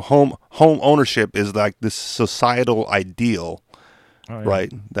home ownership is like this societal ideal,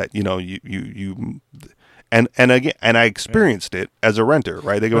 right? That you. And again, I experienced it as a renter,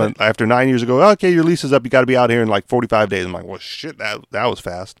 right? They go after 9 years ago. Okay, your lease is up. You got to be out here in like 45 days. I'm like, well, shit, that was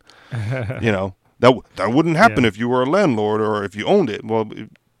fast. That wouldn't happen if you were a landlord or if you owned it. Well,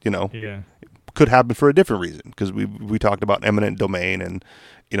 it could happen for a different reason because we talked about eminent domain and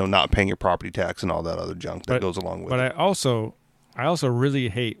not paying your property tax and all that other junk that goes along with it. But I also really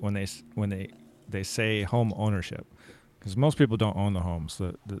hate when they say home ownership because most people don't own the homes.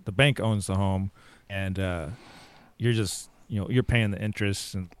 The bank owns the home. And you're just you're paying the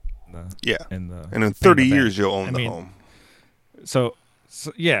interest and and in 30 years you'll own the home. So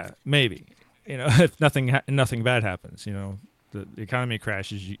yeah, maybe if nothing bad happens, the economy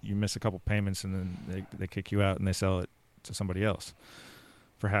crashes, you miss a couple payments and then they kick you out and they sell it to somebody else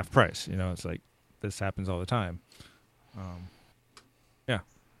for half price. It's like this happens all the time.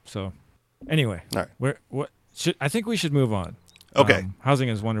 So anyway, all right. I think we should move on. Okay, housing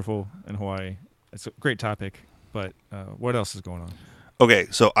is wonderful in Hawaii. It's a great topic, but what else is going on? Okay,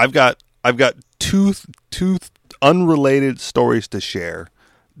 so I've got two unrelated stories to share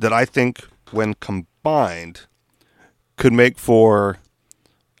that I think, when combined, could make for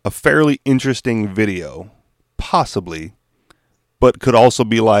a fairly interesting video, possibly, but could also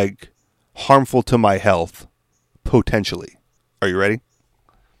be like harmful to my health, potentially. Are you ready?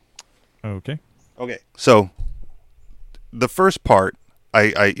 Okay. Okay, so the first part.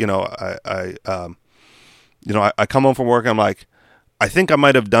 I come home from work. I'm like, I think I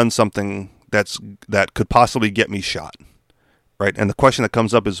might have done something that could possibly get me shot, right? And the question that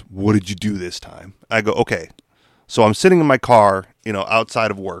comes up is, what did you do this time? I go, okay. So I'm sitting in my car,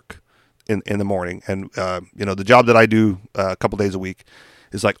 outside of work in the morning, and the job that I do a couple days a week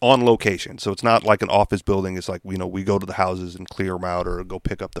is like on location. So it's not like an office building. It's like we go to the houses and clear them out or go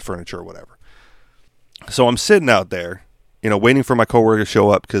pick up the furniture or whatever. So I'm sitting out there, waiting for my coworker to show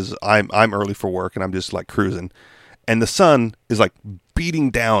up because I'm early for work and I'm just like cruising. And the sun is like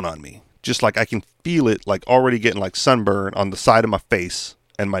beating down on me. Just like I can feel it like already getting like sunburn on the side of my face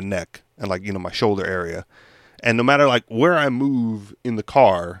and my neck and like, my shoulder area. And no matter like where I move in the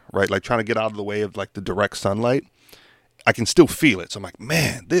car, right, like trying to get out of the way of like the direct sunlight, I can still feel it. So I'm like,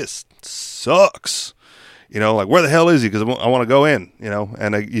 man, this sucks. Like where the hell is he? Because I want to go in,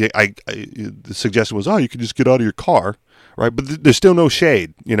 and the suggestion was, you could just get out of your car. Right, but there's still no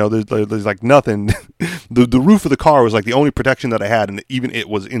shade. There's like nothing. The roof of the car was like the only protection that I had, and even it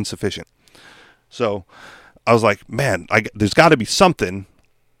was insufficient. So I was like, man, there's got to be something,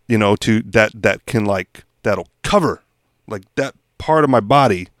 to that can like that'll cover like that part of my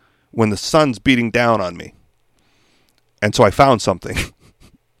body when the sun's beating down on me. And so I found something.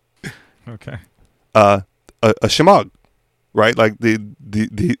 Okay. A shemagh, right? Like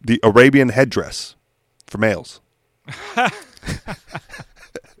the Arabian headdress for males.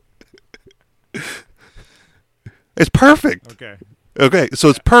 It's perfect. Okay. Okay, so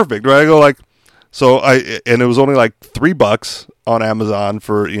it's perfect, right? I go like, and it was only like $3 on Amazon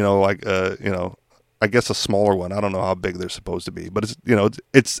for I guess a smaller one. I don't know how big they're supposed to be, but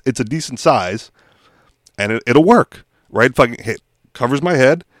it's a decent size, and it'll work, right? Fucking covers my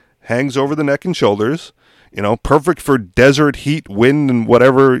head, hangs over the neck and shoulders, perfect for desert heat, wind, and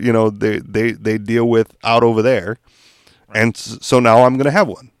whatever they deal with out over there. Right. And so now I'm gonna have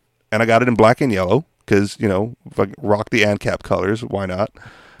one, and I got it in black and yellow. Because, if I rock the ANCAP colors, why not?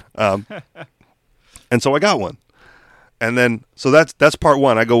 And so I got one. And then, so that's part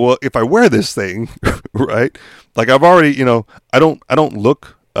one. I go, well, if I wear this thing, right? Like I've already, I don't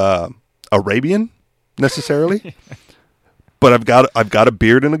look Arabian necessarily, but I've got a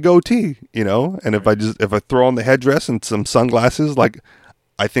beard and a goatee, And if I throw on the headdress and some sunglasses, like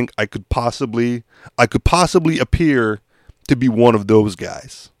I think I could possibly appear to be one of those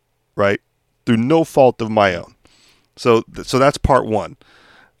guys, right? Through no fault of my own. So that's part one.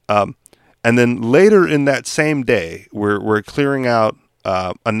 And then later in that same day, we're clearing out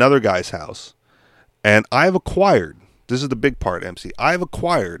another guy's house. And I've acquired, this is the big part, MC, I've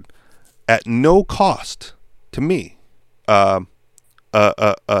acquired at no cost to me an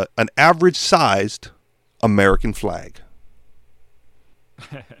average-sized American flag.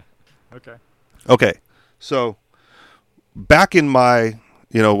 Okay. Okay. So back in my...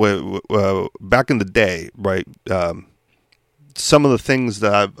 back in the day, right, some of the things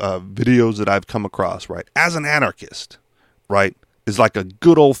that videos that I've come across, right, as an anarchist, right, is like a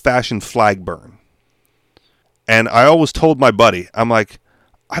good old-fashioned flag burn. And I always told my buddy, I'm like,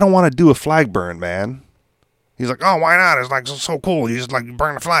 I don't want to do a flag burn, man. He's like, oh, why not? It's like so cool. You just like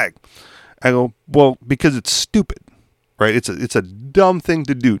burn a flag. I go, well, because it's stupid, right? It's a dumb thing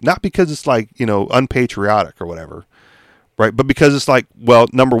to do. Not because it's like, unpatriotic or whatever. Right, but because it's like, well,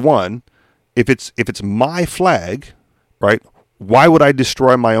 number one, if it's my flag, right, why would I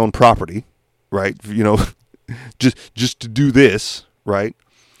destroy my own property, right? Just to do this, right?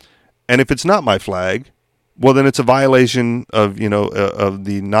 And if it's not my flag, well, then it's a violation of of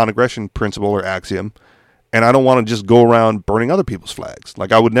the non-aggression principle or axiom, and I don't want to just go around burning other people's flags.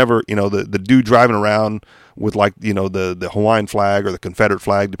 Like I would never, the dude driving around with like the Hawaiian flag or the Confederate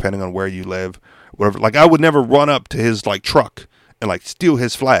flag, depending on where you live. Whatever. Like I would never run up to his like truck and like steal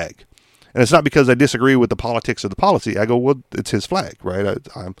his flag, and it's not because I disagree with the politics or the policy. I go, well, it's his flag, right?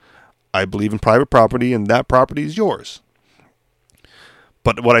 I believe in private property, and that property is yours.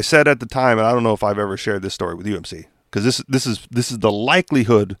 But what I said at the time, and I don't know if I've ever shared this story with you, MC, because this is the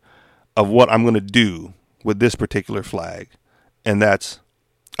likelihood of what I'm going to do with this particular flag, and that's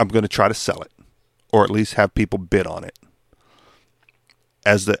I'm going to try to sell it, or at least have people bid on it.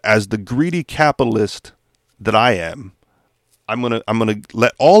 As the greedy capitalist that I am, I'm gonna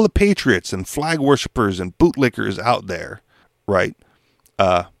let all the patriots and flag worshippers and bootlickers out there, right,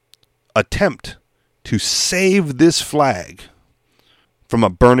 attempt to save this flag from a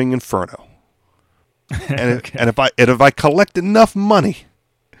burning inferno. And Okay. and if I collect enough money,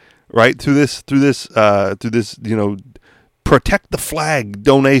 right, through this protect the flag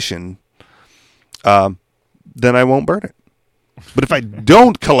donation, then I won't burn it. But if I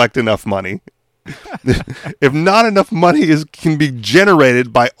don't collect enough money, if not enough money can be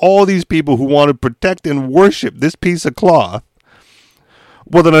generated by all these people who want to protect and worship this piece of cloth,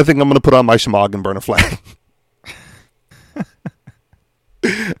 well, then I think I'm going to put on my shemagh and burn a flag.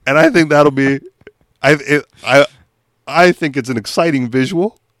 And I think that'll be, I think it's an exciting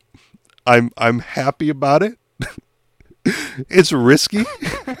visual. I'm happy about it. It's risky.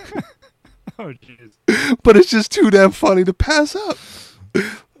 Oh, jeez. But it's just too damn funny to pass up.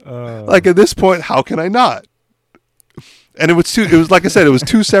 Like at this point, how can I not? And it was like I said, it was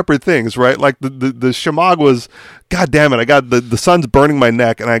two separate things, right? Like the shemagh was, God damn it, I got the sun's burning my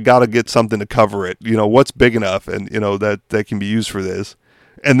neck and I got to get something to cover it. What's big enough and that can be used for this.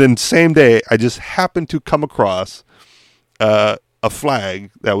 And then same day, I just happened to come across a flag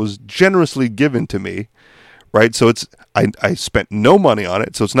that was generously given to me. Right, so I spent no money on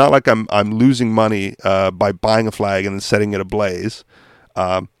it, so it's not like I'm losing money by buying a flag and then setting it ablaze,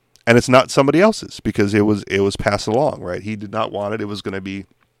 and it's not somebody else's because it was passed along. Right, he did not want it. It was going to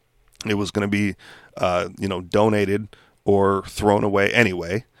be donated or thrown away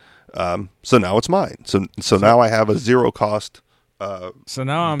anyway. So now it's mine. So now I have a zero cost. So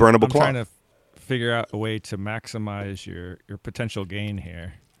now I'm burnable cloth. Trying to figure out a way to maximize your potential gain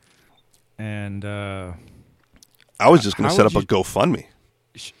here, and. I was just going to set up a GoFundMe.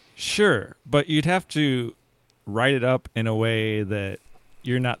 Sure, but you'd have to write it up in a way that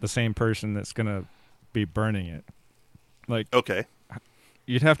you're not the same person that's going to be burning it. Like, Okay.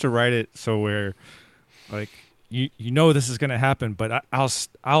 you'd have to write it so where, like, you know this is going to happen, but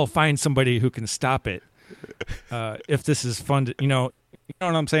I'll find somebody who can stop it. If this is funded, you know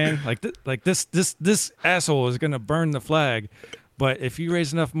what I'm saying? Like, this asshole is going to burn the flag, but if you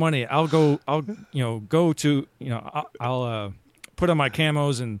raise enough money, I'll go to, I'll put on my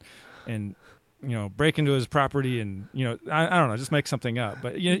camos and break into his property, and I don't know, just make something up.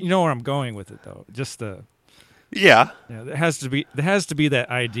 But you know where I'm going with it, though. Just the Yeah. there has to be that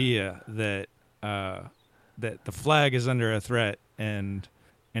idea that that the flag is under a threat, and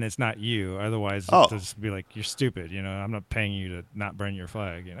it's not you. Otherwise, Oh. it'll just be like, you're stupid. I'm not paying you to not burn your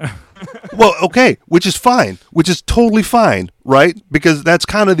flag. Well, okay, which is fine, which is totally fine, right? Because that's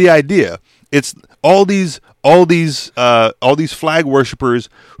kind of the idea. It's all these flag worshippers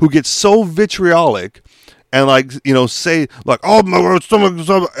who get so vitriolic and say like, oh my,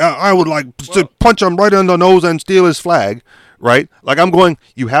 I would like to punch him right in the nose and steal his flag, right? Like, I'm going,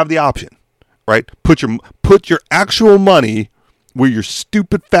 you have the option, right? Put your actual money where your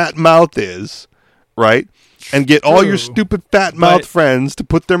stupid fat mouth is, right? And get all your stupid fat mouth friends to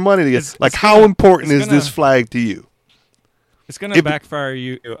put their money together. Like, how important is this flag to you? It's going to backfire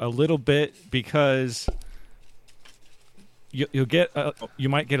you a little bit, because you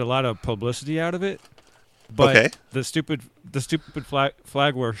might get a lot of publicity out of it, but the stupid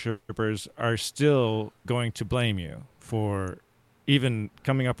flag worshippers are still going to blame you for even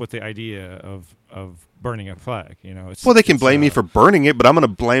coming up with the idea of burning a flag. They can blame me for burning it, but I'm going to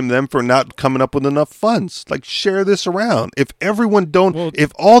blame them for not coming up with enough funds. Like, share this around. If everyone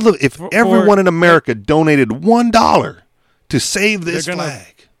everyone in America donated $1 to save this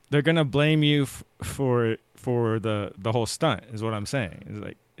flag, they're going to blame you for the whole stunt. Is what I'm saying. It's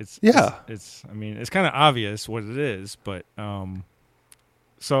like it's I mean, it's kind of obvious what it is, but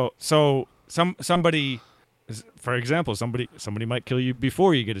somebody, for example, somebody might kill you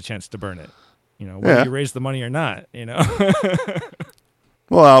before you get a chance to burn it. Whether you raise the money or not.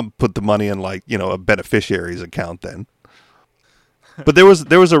 Well, I'll put the money in a beneficiary's account then. But there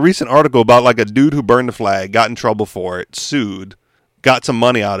was a recent article about like a dude who burned a flag, got in trouble for it, sued, got some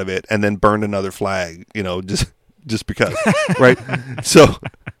money out of it, and then burned another flag. Just because, right? So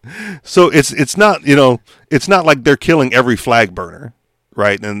it's not it's not like they're killing every flag burner,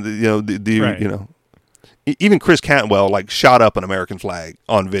 right? And even Chris Cantwell shot up an American flag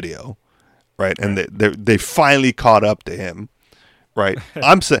on video, right? And they finally caught up to him, right?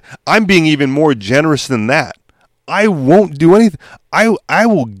 I'm being even more generous than that. I won't do anything. I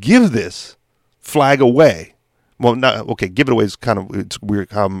will give this flag away. Well, not okay. Give it away is it's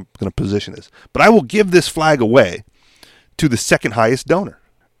weird how I'm going to position this, but I will give this flag away to the second highest donor,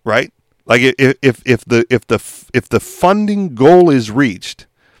 right? Like if the funding goal is reached,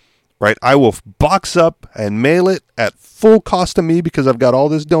 right, I will box up and mail it at full cost to me because I've got all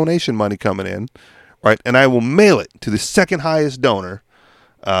this donation money coming in, right? And I will mail it to the second highest donor,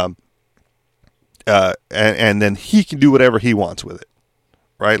 and then he can do whatever he wants with it,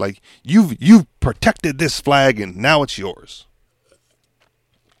 right? Like you've protected this flag and now it's yours.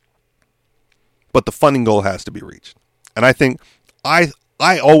 But the funding goal has to be reached, and I think I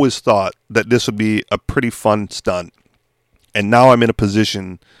always thought that this would be a pretty fun stunt, and now I'm in a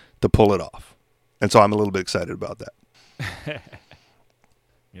position to pull it off. And so I'm a little bit excited about that.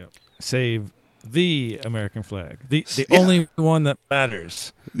 Yep. Save the American flag. The only one that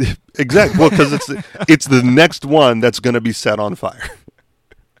matters. Exactly. Well, because it's the next one that's going to be set on fire.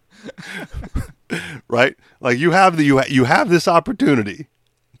 Right? Like you have this opportunity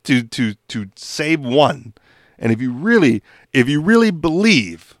to save one. And if you really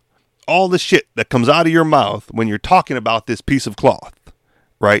believe all the shit that comes out of your mouth when you're talking about this piece of cloth,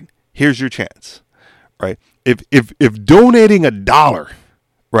 right? Here's your chance, right? If donating $1,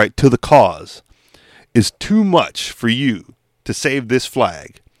 right, to the cause is too much for you to save this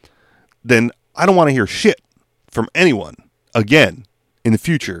flag, then I don't want to hear shit from anyone again in the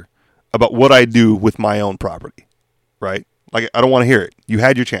future about what I do with my own property, right? Like, I don't want to hear it. You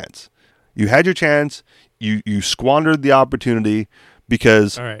had your chance. You squandered the opportunity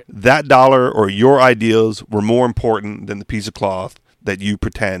because that dollar or your ideals were more important than the piece of cloth that you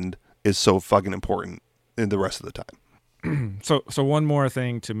pretend is so fucking important in the rest of the time. So one more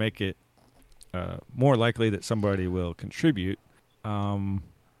thing to make it more likely that somebody will contribute.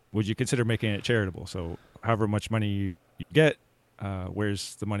 Would you consider making it charitable? So however much money you get,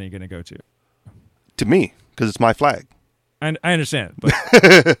 where's the money going to go to? To me, because it's my flag. I understand, but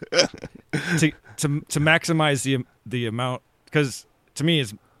to maximize the amount, because to me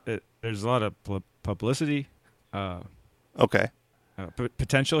there's a lot of publicity. Okay.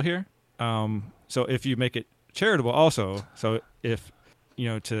 Potential here. So if you make it charitable also. So if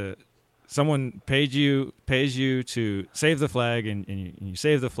to someone pays you to save the flag, and you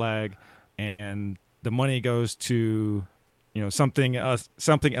save the flag, and the money goes to something else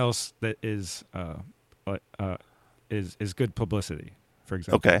that is good publicity, for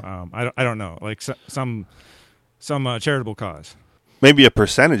example. Okay. I don't know, like some charitable cause. Maybe a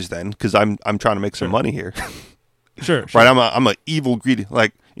percentage then, because I'm trying to make some Sure. money here. Sure. Right, I'm a evil greedy,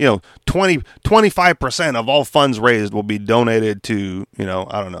 like 25% of all funds raised will be donated to I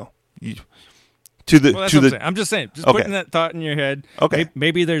don't know, to the Well, that's to what the I'm saying. I'm just saying, just Okay. putting that thought in your head. Okay.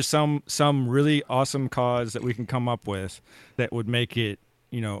 Maybe there's some really awesome cause that we can come up with that would make it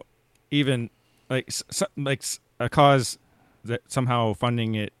even like a cause that somehow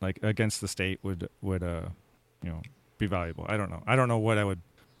funding it like against the state would be valuable. I don't know. I don't know what I would.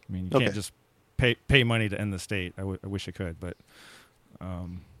 I mean, you Okay. can't just pay money to end the state. I wish I could, but I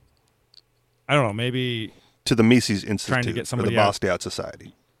don't know. Maybe to the Mises Institute get or the somebody out. Bastiat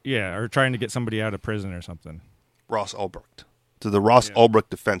Society. or trying to get somebody out of prison or something. Ross Ulbricht. To the Ross Yeah. Ulbricht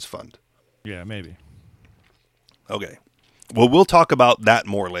Defense Fund. Yeah, maybe. Okay. Well, we'll talk about that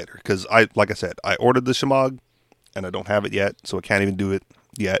more later because like I said, I ordered the Shemagh and I don't have it yet, so I can't even do it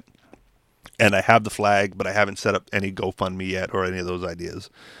yet. And I have the flag, but I haven't set up any GoFundMe yet or any of those ideas.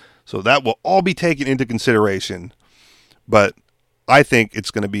 So that will all be taken into consideration. But I think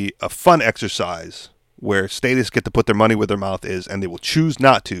it's going to be a fun exercise where statists get to put their money where their mouth is, and they will choose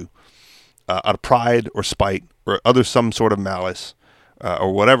not to out of pride or spite or some sort of malice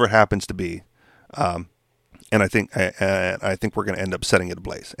or whatever it happens to be. And I think we're going to end up setting it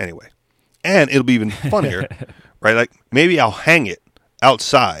ablaze anyway. And it'll be even funnier, right? Like maybe I'll hang it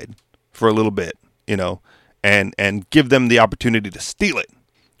outside for a little bit, and give them the opportunity to steal it,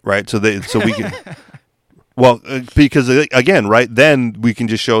 right? So we can, well, because again, right, then we can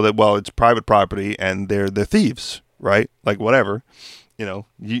just show that, well, it's private property and they're thieves, right? Like whatever,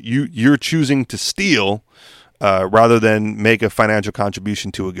 you're choosing to steal rather than make a financial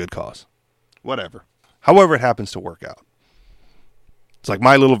contribution to a good cause, whatever. However it happens to work out. It's like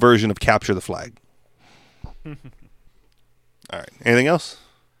my little version of capture the flag. All right. Anything else?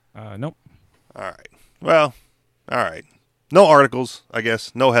 Nope. All right. Well, all right. No articles, I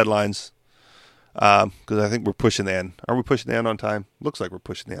guess. No headlines. Because I think we're pushing the end. Are we pushing the end on time? Looks like we're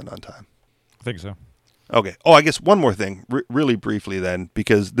pushing the end on time. I think so. Okay. Oh, I guess one more thing, really briefly then,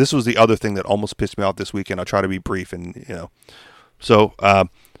 because this was the other thing that almost pissed me off this weekend. I'll try to be brief and. So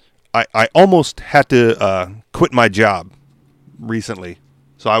I almost had to quit my job recently.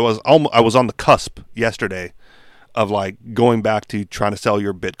 So I was on the cusp yesterday of like going back to trying to sell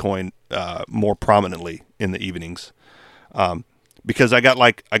your Bitcoin more prominently in the evenings, because I got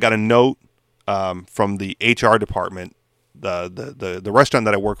a note from the HR department. The restaurant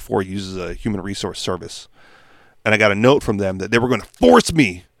that I work for uses a human resource service, and I got a note from them that they were going to force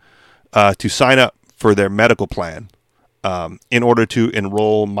me to sign up for their medical plan in order to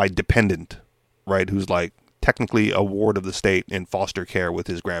enroll my dependent, right, who's like technically a ward of the state in foster care with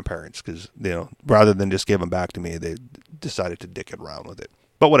his grandparents, because rather than just give him back to me, they decided to dick it around with it.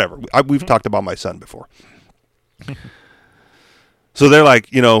 But whatever, we've talked about my son before. So they're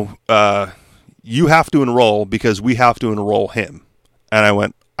like, you have to enroll because we have to enroll him. And I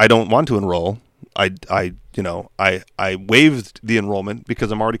went, I don't want to enroll. I waived the enrollment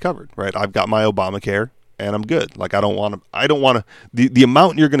because I'm already covered, right? I've got my Obamacare and I'm good. Like I don't want to, the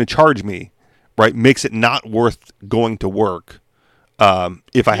amount you're going to charge me, right, makes it not worth going to work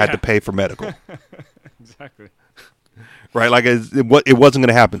if I had to pay for medical. Exactly. Right, like it wasn't going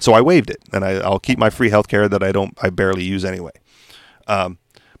to happen, so I waived it, and I'll keep my free healthcare that I barely use anyway.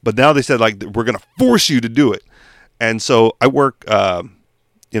 But now they said like we're going to force you to do it, and so I work, I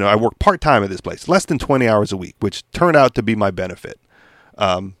work part time at this place, less than 20 hours a week, which turned out to be my benefit.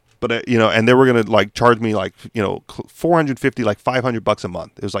 But and they were going to like charge me like $450, like $500 a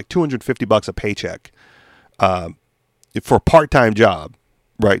month. It was like $250 a paycheck for a part time job.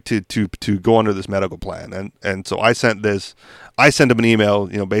 Right, to go under this medical plan, and so I sent them an email,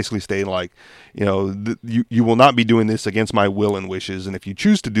 basically stating like, you will not be doing this against my will and wishes, and if you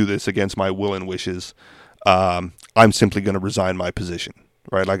choose to do this against my will and wishes, I'm simply going to resign my position.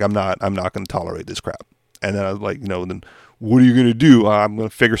 Right, like I'm not going to tolerate this crap. And then I was like, then what are you going to do? I'm going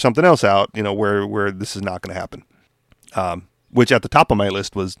to figure something else out, where this is not going to happen. Which at the top of my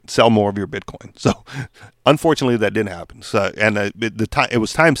list was sell more of your Bitcoin. So unfortunately that didn't happen. So, and it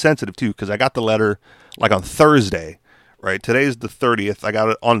was time sensitive too, because I got the letter like on Thursday, right? Today's the 30th. I got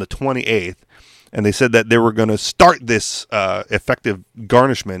it on the 28th, and they said that they were going to start this effective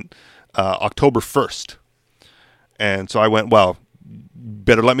garnishment October 1st. And so I went, well,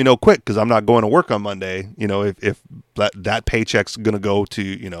 better let me know quick because I'm not going to work on Monday. If that paycheck's going to go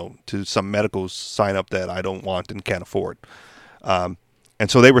to some medical sign up that I don't want and can't afford. And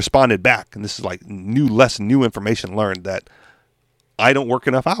so they responded back, and this is like new information learned, that I don't work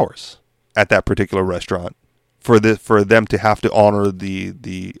enough hours at that particular restaurant for them to have to honor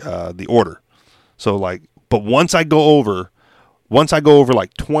the order. So but once I go over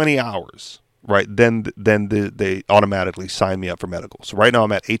like 20 hours, right, then they automatically sign me up for medical. So right now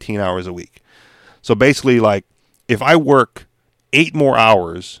I'm at 18 hours a week. So basically, like, if I work 8 more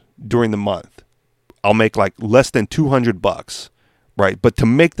hours during the month, I'll make like less than $200, right? But to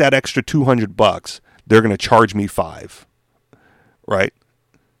make that extra $200, they're going to charge me $5, right?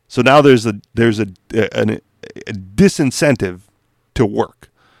 So now there's a disincentive to work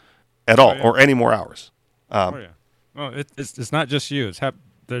at all, or any more hours. Well, it's not just you.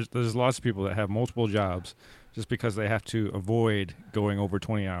 There's lots of people that have multiple jobs just because they have to avoid going over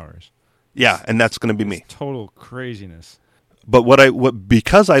 20 hours. Yeah, and that's going to be me. Total craziness. But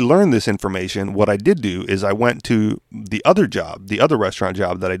because I learned this information, what I did do is I went to the other restaurant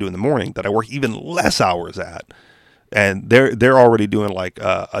job that I do in the morning that I work even less hours at, and they're already doing like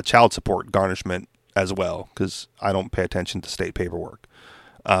a child support garnishment as well because I don't pay attention to state paperwork.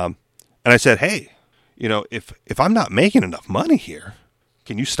 And I said, hey, if I'm not making enough money here,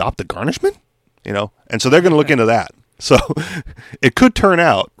 can you stop the garnishment? And so they're going to look into that. So it could turn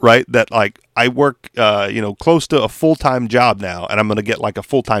out, right, that like I work, close to a full-time job now, and I'm going to get like a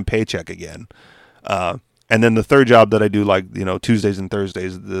full-time paycheck again. And then the third job that I do, like, Tuesdays and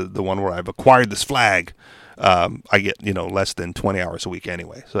Thursdays, the one where I've acquired this flag, I get, less than 20 hours a week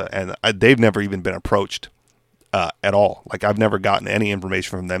anyway. So, and they've never even been approached at all. Like, I've never gotten any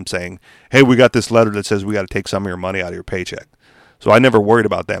information from them saying, hey, we got this letter that says we got to take some of your money out of your paycheck. So I never worried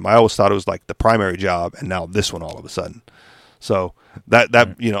about them. I always thought it was like the primary job, and now this one all of a sudden. So that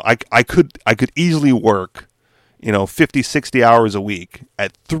I could easily work, 50, 60 hours a week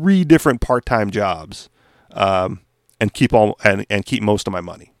at 3 different part-time jobs, and keep most of my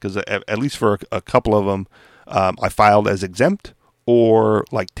money, because at least for a couple of them, I filed as exempt or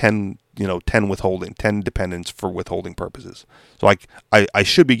like 10 withholding, 10 dependents for withholding purposes. So I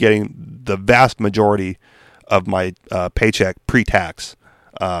should be getting the vast majority of my paycheck pre-tax,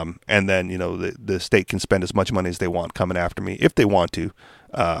 and then the state can spend as much money as they want coming after me if they want to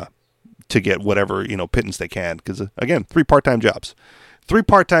get whatever pittance they can. Because again, 3 part-time jobs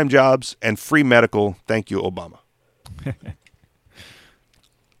and free medical. Thank you, Obama.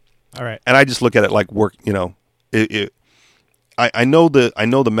 All right, and I just look at it like work. I know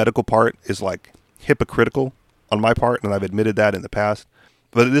the medical part is like hypocritical on my part, and I've admitted that in the past.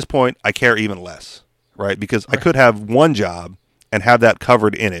 But at this point, I care even less. Right, because I could have one job and have that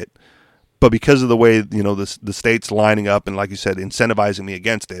covered in it, but because of the way the state's lining up and, like you said, incentivizing me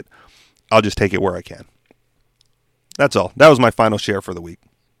against it, I'll just take it where I can. That's all. That was my final share for the week.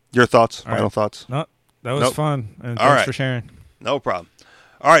 Your thoughts? Final thoughts? No, that was fun. And all thanks for sharing. No problem.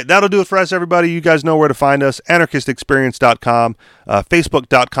 All right, that'll do it for us, everybody. You guys know where to find us. AnarchistExperience.com,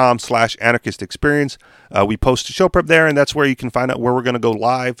 Facebook.com/Anarchist Experience. We post show prep there, and that's where you can find out where we're going to go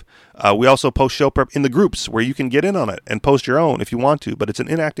live. We also post show prep in the groups where you can get in on it and post your own if you want to, but it's an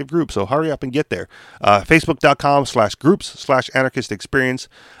inactive group, so hurry up and get there. Facebook.com/groups/Anarchist Experience.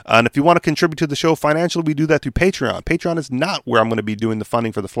 And if you want to contribute to the show financially, we do that through Patreon. Patreon is not where I'm going to be doing the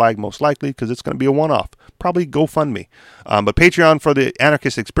funding for the flag, most likely, because it's going to be a one-off. Probably GoFundMe. But Patreon for the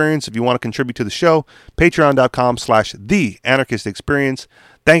Anarchist Experience, if you want to contribute to the show, patreon.com/The Anarchist Experience.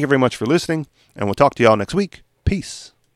 Thank you very much for listening, and we'll talk to y'all next week. Peace.